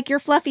stuff like your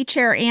fluffy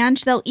chair,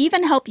 Ange. They'll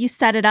even help you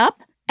set it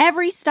up.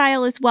 Every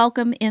style is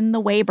welcome in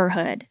the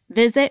Wayborhood.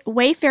 Visit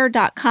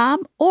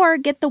wayfair.com or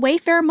get the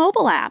Wayfair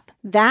mobile app.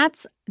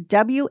 That's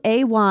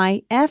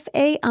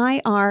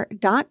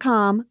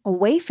WAYFAIR.com.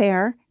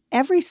 Wayfair,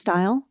 every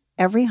style,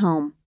 every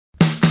home.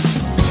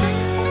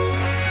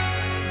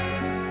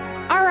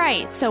 All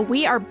right, so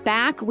we are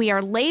back. We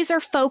are laser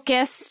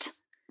focused.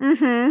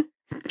 Mm-hmm.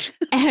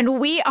 And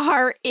we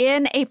are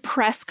in a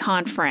press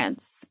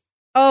conference.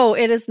 Oh,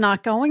 it is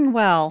not going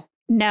well.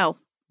 No.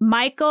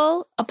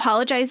 Michael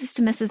apologizes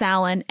to Mrs.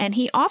 Allen, and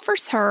he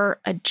offers her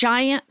a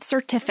giant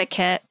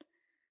certificate,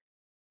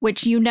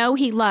 which you know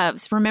he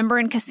loves. Remember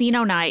in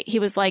Casino Night, he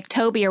was like,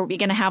 Toby, are we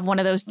going to have one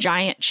of those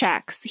giant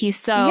checks? He's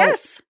so...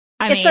 Yes.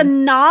 It's a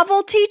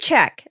novelty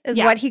check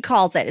is what he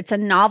calls it. It's a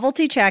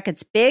novelty check.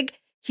 It's big,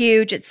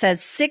 huge. It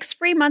says 6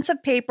 free months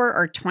of paper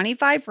or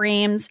 25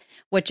 reams,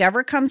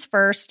 whichever comes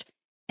first.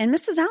 And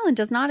Mrs. Allen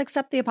does not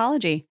accept the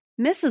apology.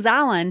 Mrs.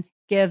 Allen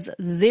gives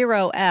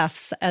 0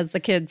 Fs, as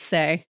the kids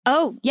say.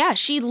 Oh, yeah.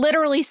 She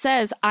literally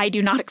says, I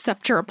do not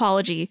accept your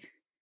apology.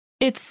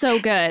 It's so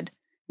good.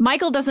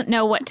 Michael doesn't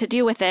know what to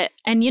do with it.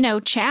 And, you know,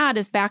 Chad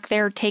is back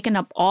there taking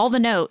up all the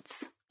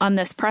notes on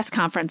this press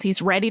conference.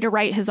 He's ready to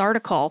write his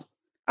article.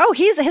 Oh,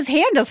 his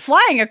hand is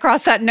flying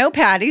across that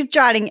notepad. He's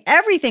jotting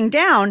everything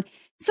down.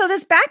 So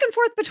this back and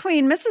forth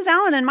between Mrs.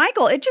 Allen and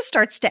Michael, it just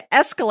starts to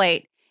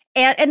escalate.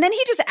 And then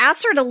he just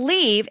asks her to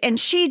leave, and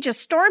she just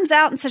storms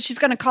out and says she's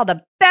going to call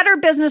the Better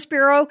Business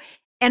Bureau.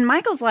 And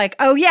Michael's like,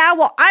 oh, yeah,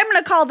 well, I'm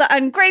going to call the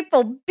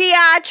Ungrateful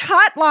Biatch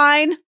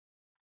hotline.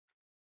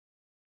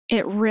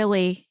 It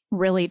really,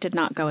 really did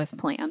not go as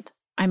planned.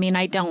 I mean,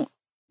 I don't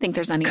think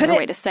there's any other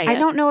way to say it. I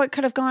don't know it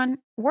could have gone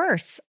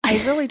worse.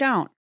 I really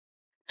don't.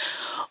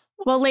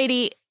 Well,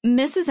 lady,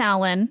 Mrs.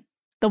 Allen,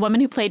 the woman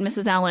who played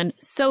Mrs. Allen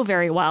so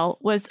very well,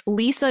 was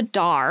Lisa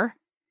Darr.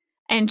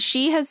 And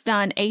she has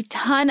done a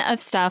ton of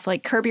stuff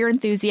like Curb Your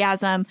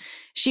Enthusiasm.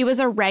 She was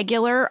a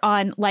regular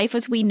on Life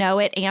as We Know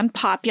It and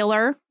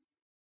Popular.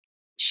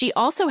 She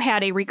also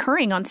had a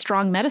recurring on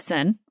Strong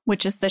Medicine,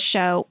 which is the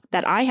show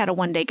that I had a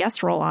one-day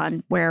guest role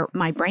on where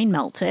my brain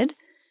melted.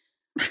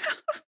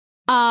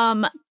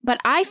 But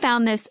I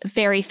found this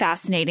very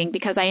fascinating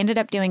because I ended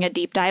up doing a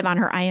deep dive on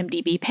her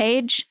IMDb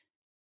page.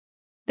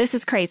 This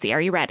is crazy.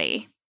 Are you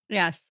ready?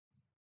 Yes.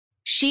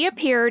 She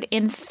appeared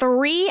in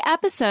 3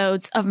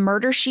 episodes of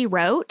Murder, She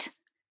Wrote,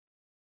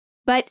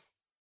 but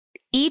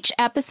each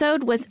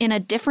episode was in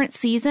a different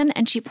season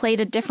and she played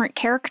a different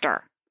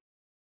character.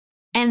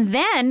 And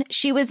then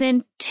she was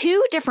in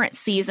 2 different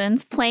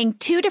seasons playing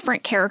 2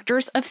 different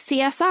characters of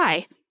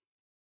CSI.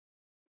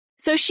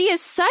 So she is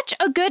such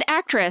a good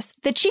actress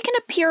that she can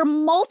appear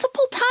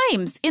multiple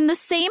times in the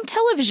same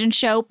television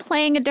show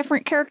playing a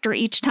different character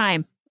each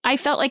time. I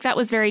felt like that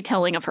was very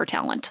telling of her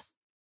talent.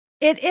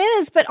 It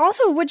is, but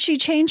also would she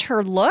change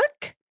her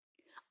look?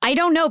 I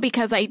don't know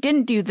because I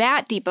didn't do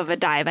that deep of a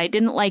dive. I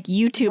didn't like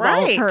YouTube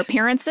all of her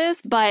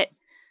appearances, but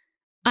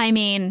I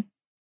mean,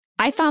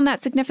 I found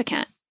that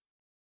significant.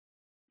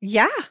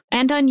 Yeah.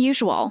 And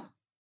unusual.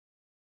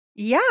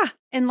 Yeah.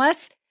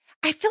 Unless,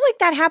 I feel like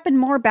that happened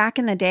more back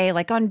in the day,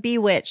 like on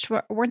Bewitched.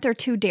 Weren't there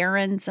 2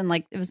 Darrens and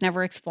like it was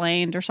never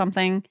explained or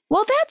something?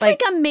 Well, that's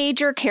like a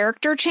major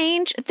character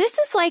change. This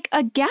is like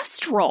a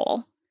guest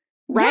role,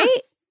 right?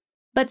 Yeah.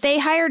 But they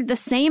hired the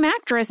same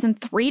actress in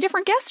 3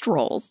 different guest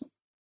roles.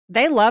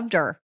 They loved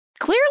her.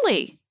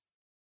 Clearly.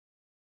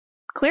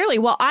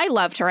 Well, I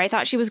loved her. I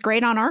thought she was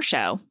great on our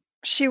show.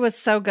 She was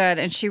so good.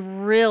 And she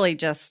really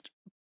just,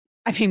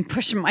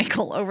 pushed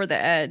Michael over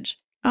the edge.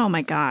 Oh,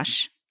 my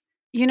gosh.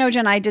 You know,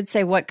 Jen, I did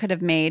say what could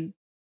have made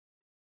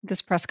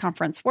this press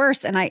conference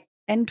worse. And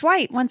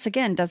Dwight, once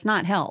again, does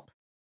not help.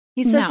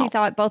 He says he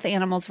thought both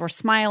animals were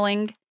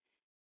smiling.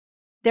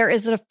 There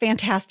is a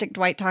fantastic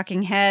Dwight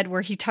talking head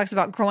where he talks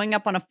about growing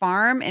up on a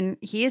farm, and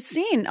he has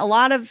seen a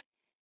lot of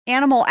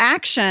animal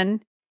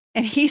action.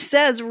 And he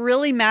says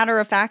really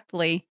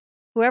matter-of-factly,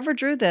 whoever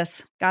drew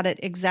this got it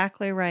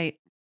exactly right.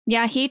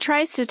 Yeah, he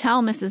tries to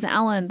tell Mrs.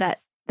 Allen that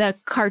the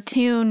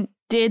cartoon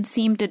did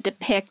seem to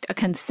depict a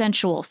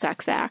consensual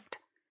sex act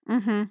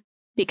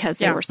because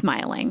they were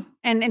smiling.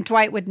 And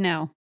Dwight would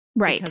know.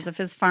 Right. Because of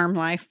his farm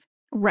life.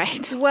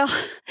 Right. Well,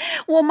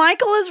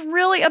 Michael is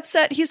really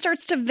upset. He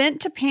starts to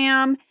vent to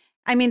Pam,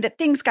 I mean, that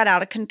things got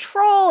out of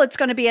control. It's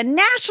going to be a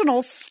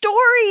national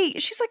story.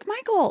 She's like,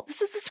 Michael,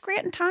 this is the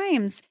Scranton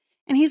Times.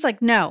 And he's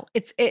like, no,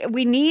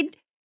 we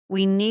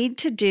need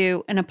to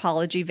do an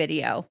apology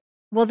video.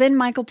 Well, then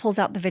Michael pulls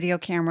out the video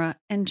camera,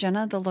 and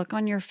Jenna, the look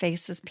on your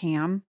face as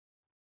Pam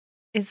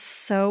is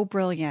so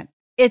brilliant.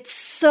 It's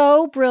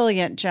so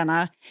brilliant,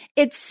 Jenna.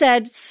 It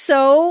said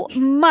so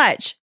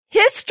much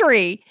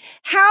history.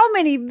 How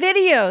many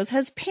videos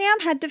has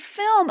Pam had to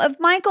film of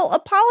Michael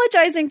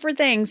apologizing for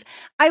things?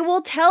 I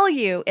will tell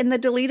you, in the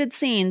deleted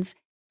scenes,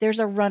 there's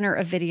a runner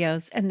of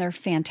videos, and they're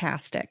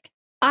fantastic.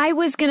 I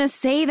was going to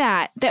say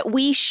that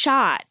we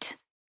shot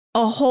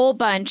a whole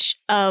bunch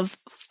of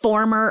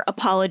former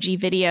apology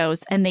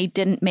videos, and they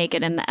didn't make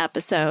it in the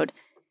episode.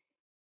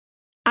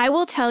 I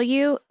will tell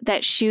you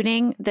that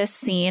shooting this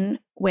scene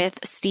with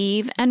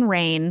Steve and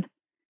Rain,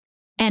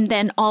 and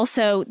then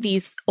also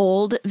these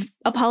old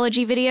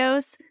apology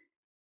videos,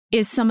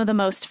 is some of the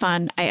most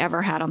fun I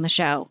ever had on the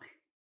show.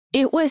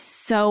 It was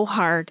so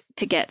hard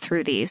to get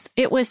through these.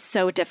 It was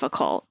so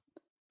difficult.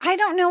 I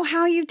don't know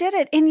how you did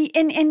it.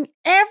 And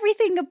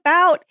everything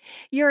about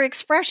your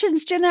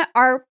expressions, Jenna,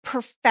 are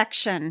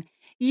perfection.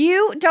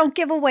 You don't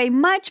give away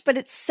much, but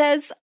it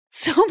says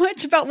so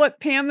much about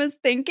what Pam is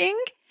thinking.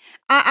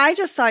 I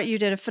just thought you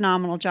did a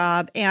phenomenal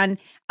job. And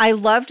I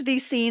loved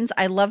these scenes.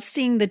 I love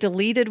seeing the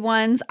deleted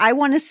ones. I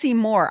want to see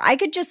more. I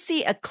could just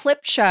see a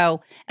clip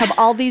show of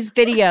all these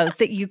videos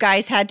that you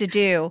guys had to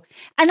do.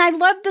 And I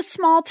love the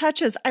small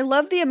touches. I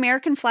love the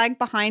American flag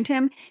behind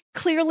him,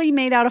 clearly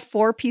made out of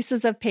 4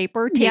 pieces of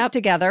paper taped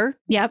together.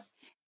 Yep.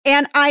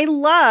 And I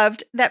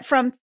loved that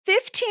from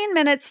 15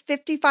 minutes,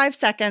 55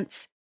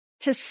 seconds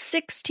to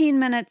 16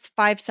 minutes,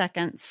 5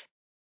 seconds,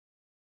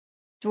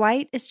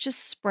 Dwight is just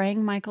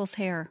spraying Michael's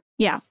hair.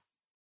 Yeah.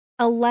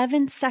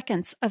 11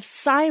 seconds of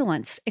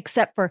silence,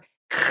 except for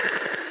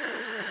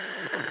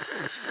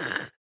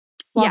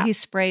while he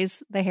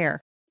sprays the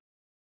hair.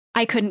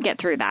 I couldn't get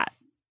through that.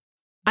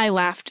 I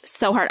laughed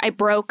so hard. I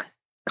broke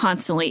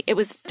constantly. It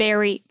was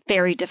very,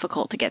 very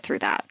difficult to get through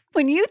that.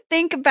 When you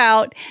think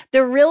about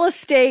the real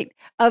estate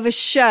of a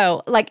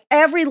show, like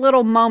every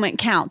little moment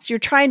counts. You're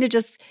trying to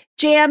just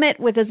jam it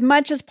with as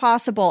much as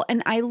possible.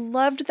 And I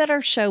loved that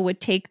our show would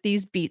take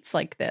these beats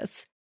like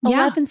this.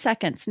 11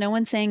 seconds, no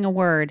one saying a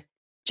word,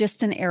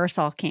 just an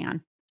aerosol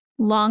can.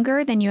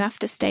 Longer than you have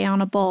to stay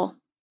on a bull.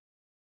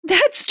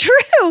 That's true.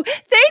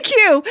 Thank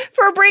you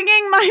for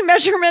bringing my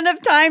measurement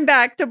of time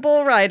back to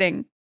bull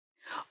riding.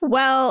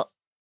 Well,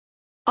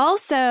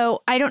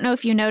 also, I don't know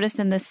if you noticed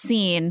in this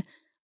scene,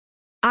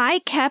 I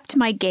kept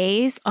my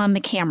gaze on the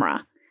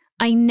camera.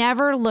 I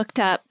never looked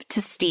up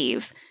to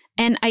Steve.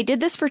 And I did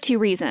this for 2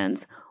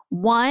 reasons.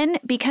 One,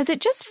 because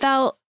it just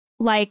felt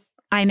like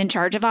I'm in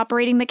charge of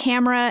operating the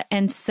camera.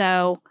 And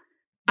so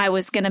I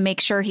was going to make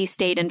sure he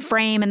stayed in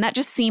frame. And that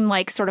just seemed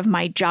like sort of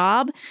my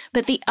job.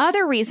 But the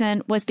other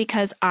reason was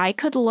because I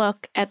could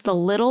look at the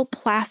little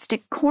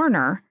plastic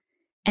corner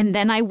and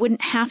then I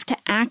wouldn't have to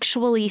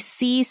actually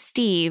see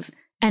Steve.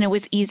 And it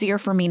was easier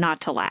for me not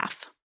to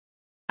laugh.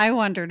 I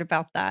wondered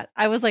about that.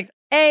 I was like,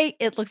 A,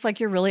 it looks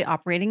like you're really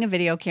operating a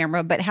video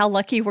camera, but how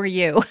lucky were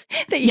you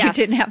that you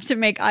didn't have to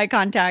make eye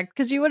contact,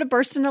 because you would have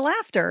burst into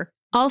laughter.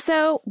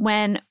 Also,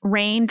 when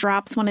Rain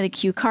drops one of the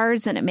cue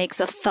cards and it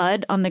makes a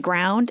thud on the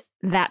ground,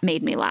 that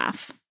made me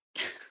laugh.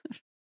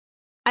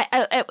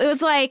 It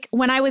was like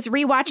when I was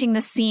rewatching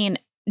the scene,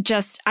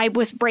 I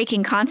was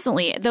breaking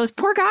constantly. Those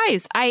poor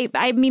guys.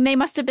 I mean, they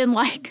must have been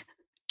like,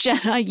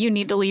 Jenna, you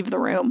need to leave the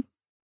room.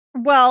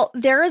 Well,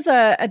 there is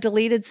a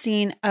deleted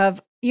scene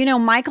of,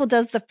 Michael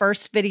does the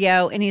first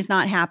video and he's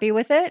not happy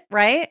with it,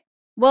 right?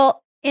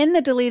 Well, in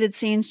the deleted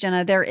scenes,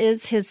 Jenna, there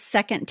is his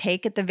second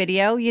take at the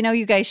video.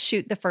 You guys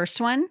shoot the first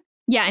one.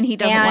 Yeah, and he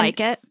doesn't like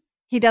it.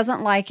 He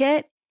doesn't like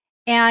it.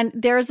 And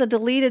there's a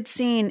deleted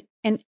scene.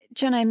 And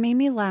Jenna, it made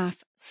me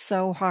laugh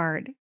so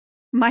hard.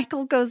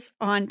 Michael goes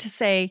on to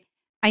say,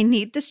 I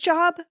need this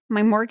job.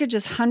 My mortgage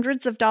is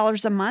hundreds of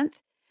dollars a month.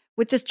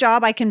 With this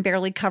job, I can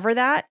barely cover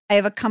that. I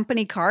have a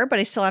company car, but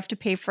I still have to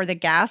pay for the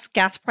gas.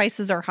 Gas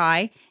prices are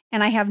high,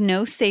 and I have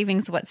no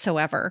savings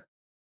whatsoever.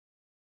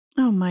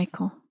 Oh,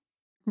 Michael.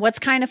 What's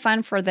kind of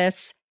fun for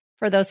those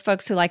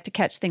folks who like to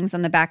catch things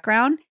on the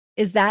background,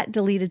 is that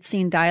deleted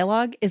scene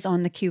dialogue is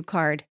on the cue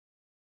card.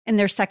 And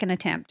their second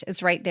attempt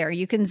is right there.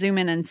 You can zoom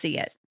in and see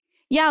it.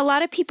 Yeah, a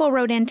lot of people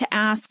wrote in to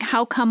ask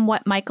how come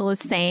what Michael is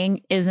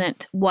saying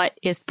isn't what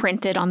is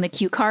printed on the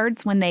cue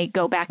cards when they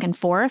go back and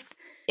forth.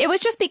 It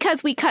was just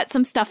because we cut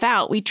some stuff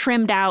out. We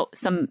trimmed out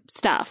some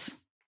stuff.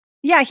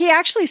 Yeah, he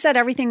actually said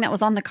everything that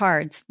was on the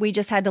cards. We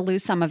just had to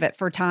lose some of it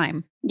for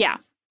time. Yeah.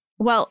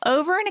 Well,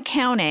 over in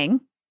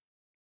accounting,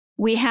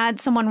 we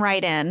had someone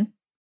write in.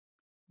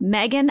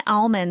 Megan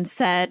Almond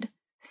said,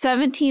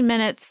 17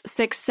 minutes,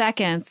 6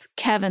 seconds,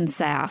 Kevin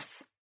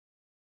Sass.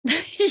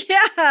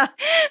 Yeah,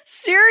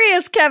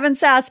 serious Kevin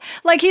Sass.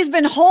 Like he's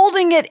been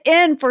holding it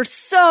in for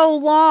so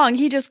long.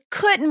 He just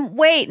couldn't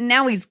wait. And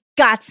now he's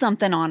got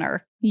something on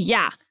her.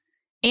 Yeah.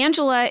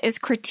 Angela is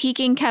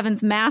critiquing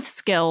Kevin's math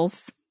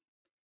skills.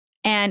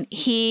 And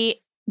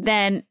he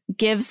then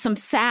gives some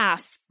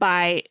sass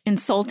by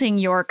insulting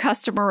your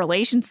customer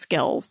relation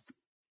skills.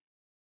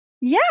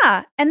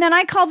 Yeah. And then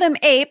I call them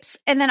apes.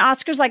 And then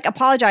Oscar's like,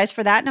 apologize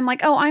for that. And I'm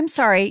like, oh, I'm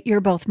sorry. You're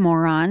both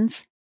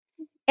morons.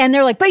 And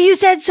they're like, but you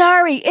said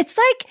sorry. It's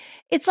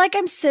like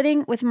I'm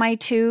sitting with my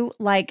two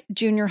like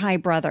junior high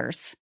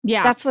brothers.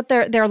 Yeah. That's what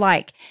they're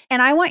like.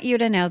 And I want you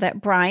to know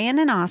that Brian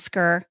and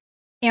Oscar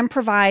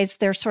improvise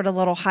their sort of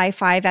little high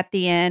five at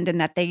the end,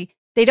 and that they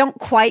don't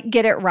quite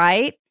get it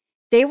right.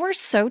 They were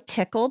so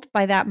tickled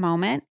by that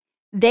moment.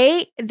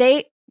 They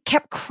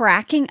kept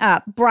cracking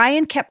up.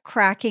 Brian kept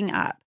cracking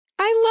up.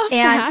 I love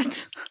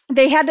that.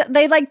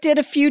 They like did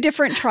a few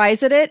different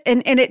tries at it,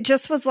 and it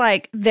just was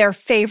like their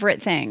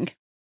favorite thing.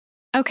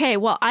 Okay,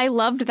 well, I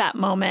loved that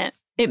moment.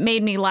 It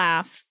made me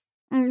laugh.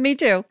 Me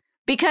too.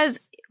 Because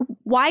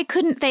why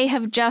couldn't they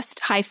have just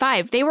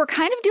high-fived? They were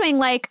kind of doing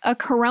like a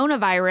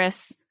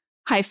coronavirus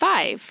high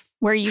five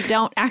where you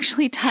don't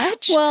actually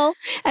touch. Well,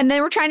 and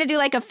they were trying to do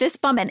like a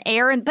fist bump in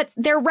air, but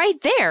they're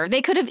right there.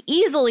 They could have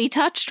easily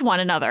touched one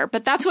another,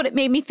 but that's what it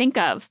made me think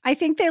of. I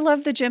think they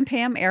love the Jim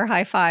Pam air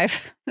high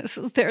five. This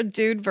is their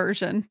dude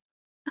version.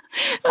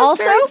 It was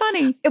very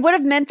funny. It would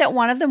have meant that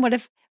one of them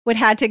would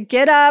had to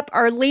get up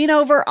or lean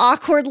over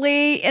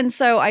awkwardly. And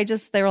so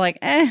they were like,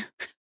 eh.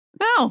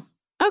 Oh,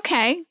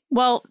 okay.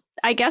 Well,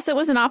 I guess it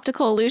was an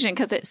optical illusion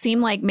because it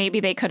seemed like maybe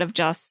they could have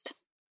just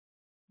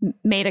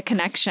made a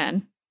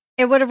connection.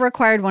 It would have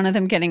required one of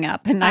them getting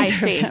up, and neither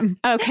of them.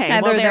 Okay,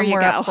 neither well, there of them you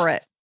were go. up for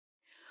it.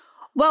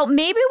 Well,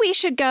 maybe we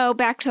should go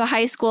back to the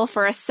high school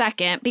for a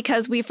second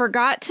because we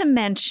forgot to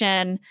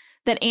mention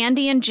that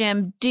Andy and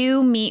Jim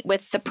do meet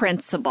with the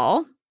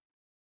principal.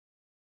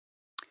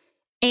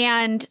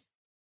 And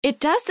it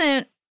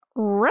doesn't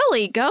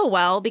really go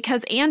well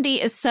because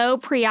Andy is so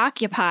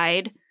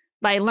preoccupied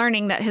by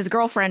learning that his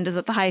girlfriend is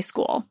at the high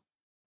school.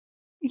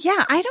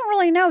 Yeah, I don't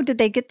really know. Did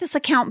they get this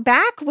account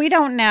back? We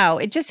don't know.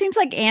 It just seems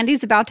like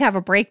Andy's about to have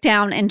a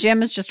breakdown and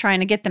Jim is just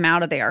trying to get them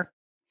out of there.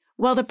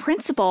 Well, the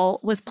principal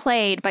was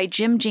played by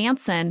Jim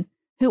Jansen,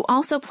 who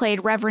also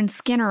played Reverend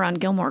Skinner on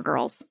Gilmore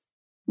Girls. A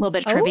little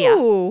bit of trivia.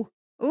 Ooh,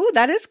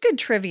 that is good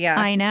trivia.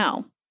 I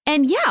know.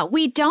 And yeah,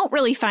 we don't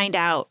really find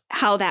out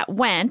how that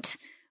went,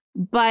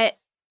 but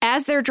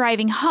as they're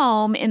driving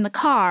home in the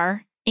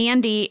car,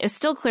 Andy is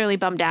still clearly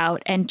bummed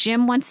out and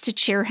Jim wants to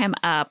cheer him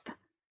up.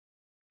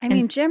 I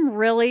mean, Jim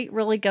really,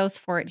 really goes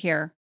for it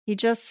here. He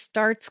just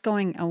starts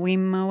going, a wee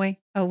moe,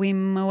 a wee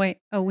moe,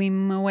 a wee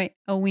moe,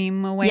 a wee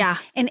moe. Yeah.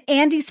 And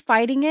Andy's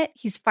fighting it.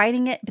 He's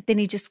fighting it, but then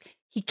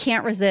he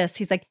can't resist.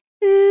 He's like,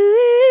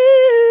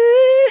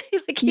 ooh,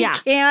 like he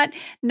can't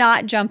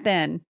not jump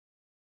in.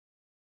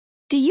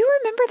 Do you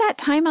remember that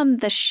time on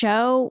the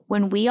show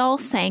when we all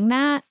sang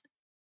that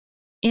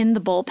in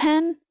the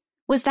bullpen?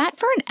 Was that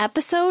for an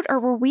episode or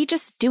were we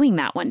just doing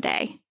that one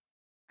day?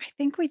 I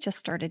think we just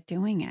started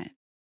doing it.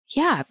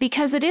 Yeah,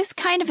 because it is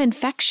kind of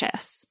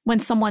infectious when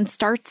someone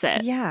starts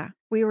it. Yeah,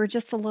 we were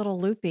just a little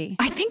loopy.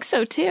 I think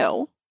so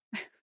too.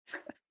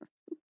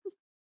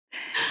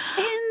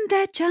 In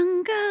the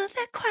jungle,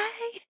 the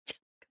quiet.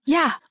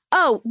 Yeah.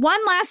 Oh,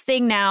 one last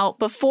thing now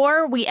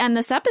before we end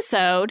this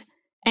episode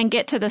and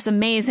get to this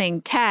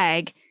amazing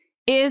tag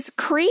is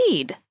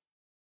Creed.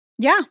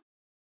 Yeah.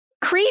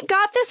 Creed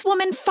got this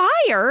woman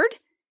fired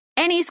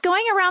and he's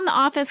going around the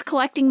office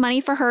collecting money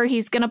for her.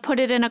 He's going to put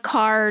it in a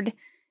card.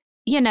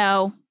 You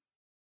know,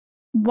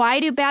 why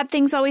do bad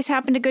things always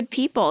happen to good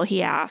people?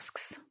 He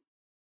asks.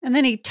 And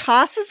then he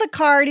tosses the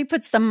card. He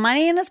puts the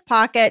money in his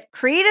pocket.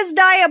 Creed is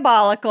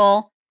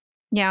diabolical.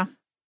 Yeah.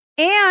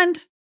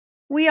 And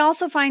we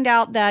also find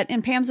out that,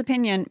 in Pam's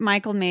opinion,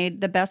 Michael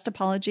made the best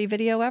apology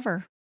video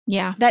ever.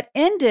 Yeah. That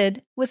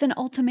ended with an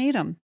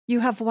ultimatum. You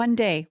have one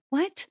day.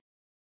 What?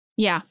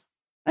 Yeah.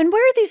 And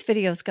where are these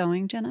videos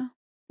going, Jenna?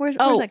 Where's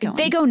that going?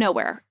 They go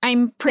nowhere.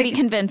 I'm pretty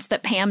convinced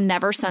that Pam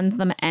never sends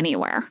them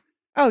anywhere.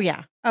 Oh,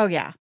 yeah. Oh,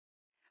 yeah.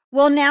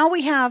 Well, now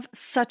we have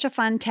such a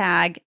fun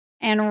tag,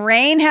 and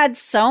Rain had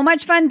so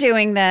much fun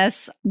doing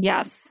this.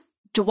 Yes.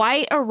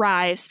 Dwight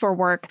arrives for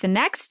work the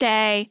next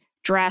day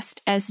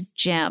dressed as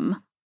Jim.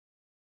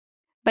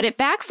 But it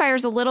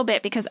backfires a little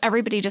bit because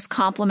everybody just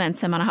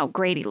compliments him on how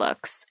great he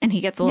looks, and he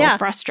gets a little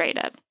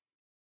frustrated.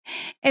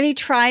 And he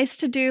tries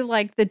to do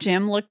like the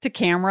Jim look to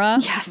camera.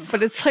 Yes.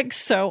 But it's like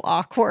so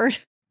awkward.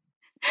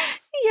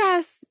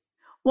 Yes.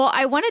 Well,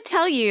 I want to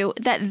tell you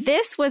that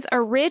this was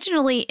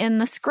originally in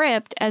the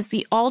script as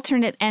the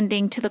alternate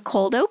ending to the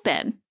cold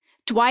open.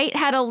 Dwight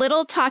had a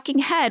little talking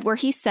head where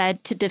he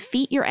said, to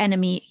defeat your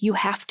enemy, you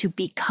have to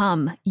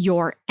become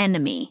your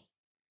enemy.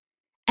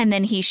 And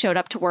then he showed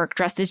up to work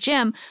dressed as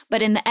Jim.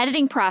 But in the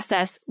editing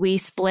process, we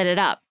split it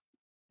up,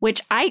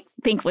 which I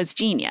think was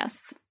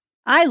genius.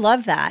 I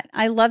love that.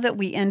 I love that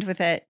we end with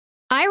it.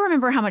 I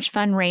remember how much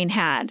fun Rain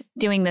had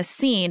doing this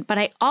scene, but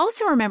I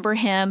also remember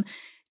him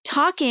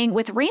talking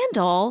with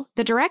Randall,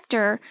 the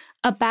director,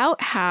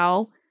 about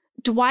how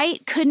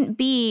Dwight couldn't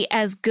be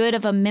as good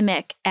of a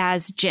mimic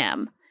as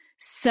Jim.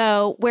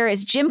 So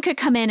whereas Jim could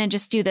come in and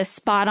just do this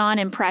spot on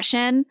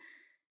impression,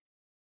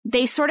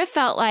 they sort of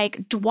felt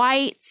like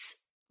Dwight's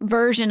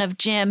version of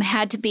Jim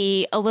had to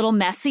be a little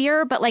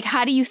messier, but like,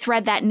 how do you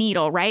thread that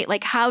needle, right?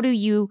 Like, how do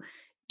you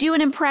do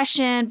an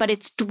impression, but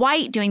it's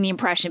Dwight doing the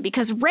impression?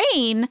 Because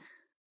Rainn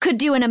could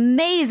do an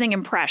amazing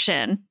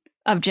impression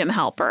of Jim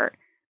Halpert,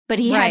 but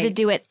he had to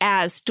do it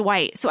as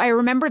Dwight. So I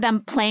remember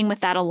them playing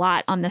with that a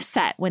lot on the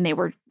set when they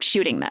were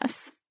shooting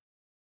this.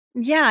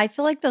 Yeah, I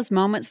feel like those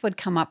moments would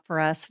come up for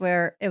us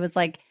where it was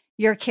like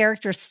your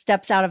character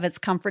steps out of its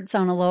comfort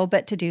zone a little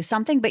bit to do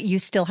something, but you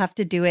still have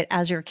to do it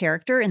as your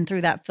character and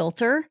through that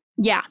filter.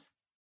 Yeah.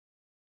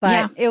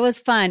 But it was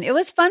fun. It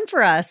was fun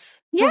for us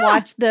to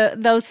watch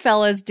those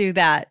fellas do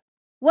that.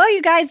 Well,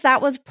 you guys,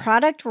 that was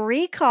Product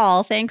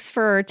Recall. Thanks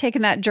for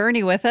taking that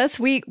journey with us.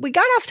 We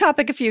got off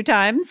topic a few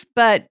times,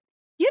 but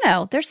you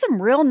know, there's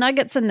some real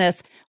nuggets in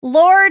this.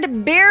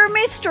 Lord, bear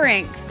me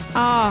strength.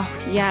 Oh,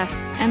 yes.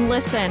 And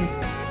listen,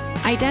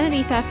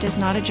 identity theft is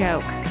not a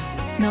joke.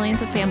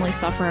 Millions of families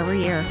suffer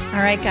every year. All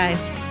right, guys.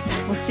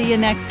 We'll see you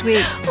next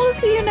week. We'll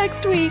see you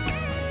next week.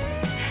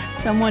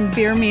 Someone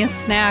beer me a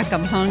snack.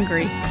 I'm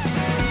hungry.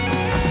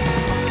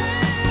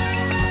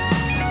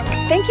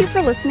 Thank you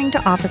for listening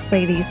to Office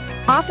Ladies.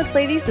 Office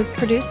Ladies is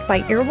produced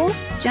by Earwolf,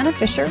 Jenna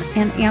Fisher,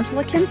 and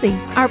Angela Kinsey.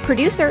 Our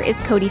producer is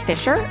Cody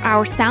Fisher.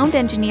 Our sound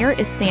engineer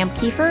is Sam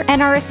Kiefer.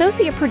 And our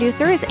associate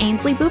producer is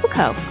Ainsley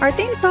Bubico. Our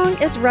theme song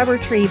is Rubber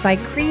Tree by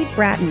Creed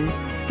Bratton.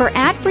 For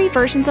ad-free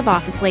versions of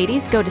Office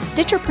Ladies, go to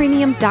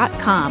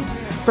StitcherPremium.com.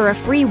 For a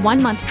free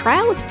 1-month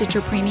trial of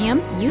Stitcher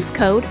Premium, use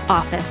code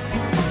OFFICE.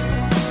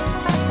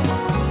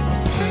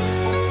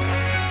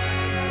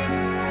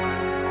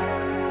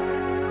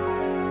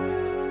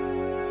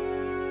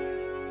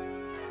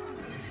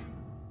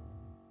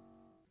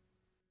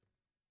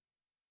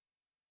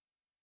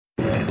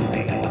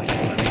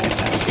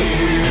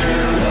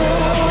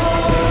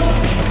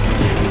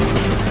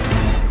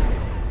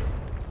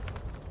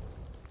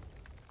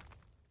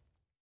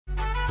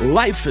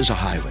 Life is a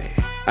highway,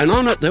 and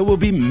on it there will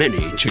be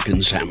many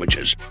chicken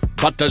sandwiches.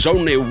 But there's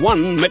only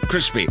one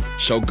McCrispy.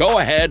 So go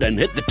ahead and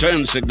hit the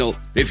turn signal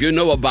if you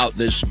know about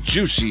this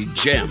juicy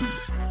gem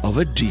of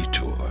a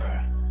detour.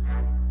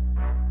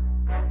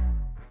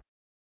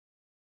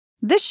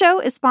 This show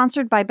is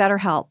sponsored by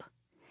BetterHelp.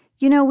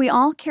 You know, we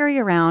all carry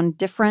around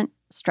different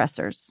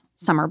stressors.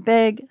 Some are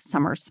big,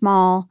 some are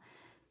small.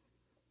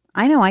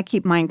 I know I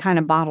keep mine kind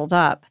of bottled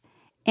up,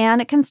 and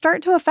it can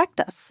start to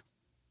affect us.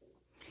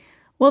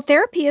 Well,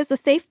 therapy is a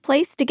safe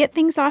place to get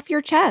things off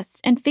your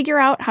chest and figure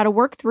out how to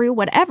work through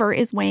whatever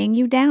is weighing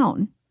you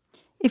down.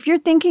 If you're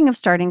thinking of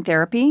starting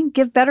therapy,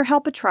 give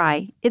BetterHelp a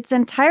try. It's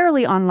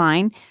entirely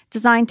online,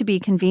 designed to be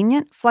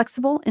convenient,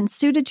 flexible, and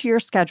suited to your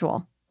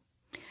schedule.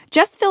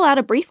 Just fill out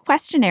a brief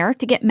questionnaire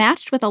to get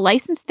matched with a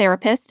licensed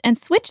therapist and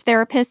switch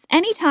therapists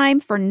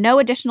anytime for no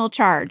additional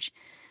charge.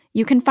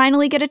 You can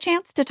finally get a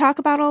chance to talk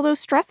about all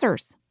those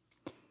stressors.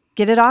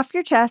 Get it off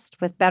your chest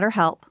with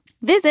BetterHelp.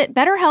 Visit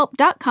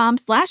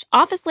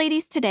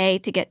BetterHelp.com/OfficeLadies today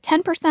to get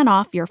 10%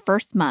 off your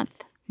first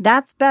month.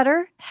 That's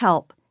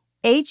BetterHelp,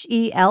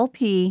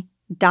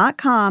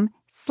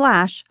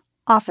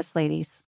 HELP.com/OfficeLadies.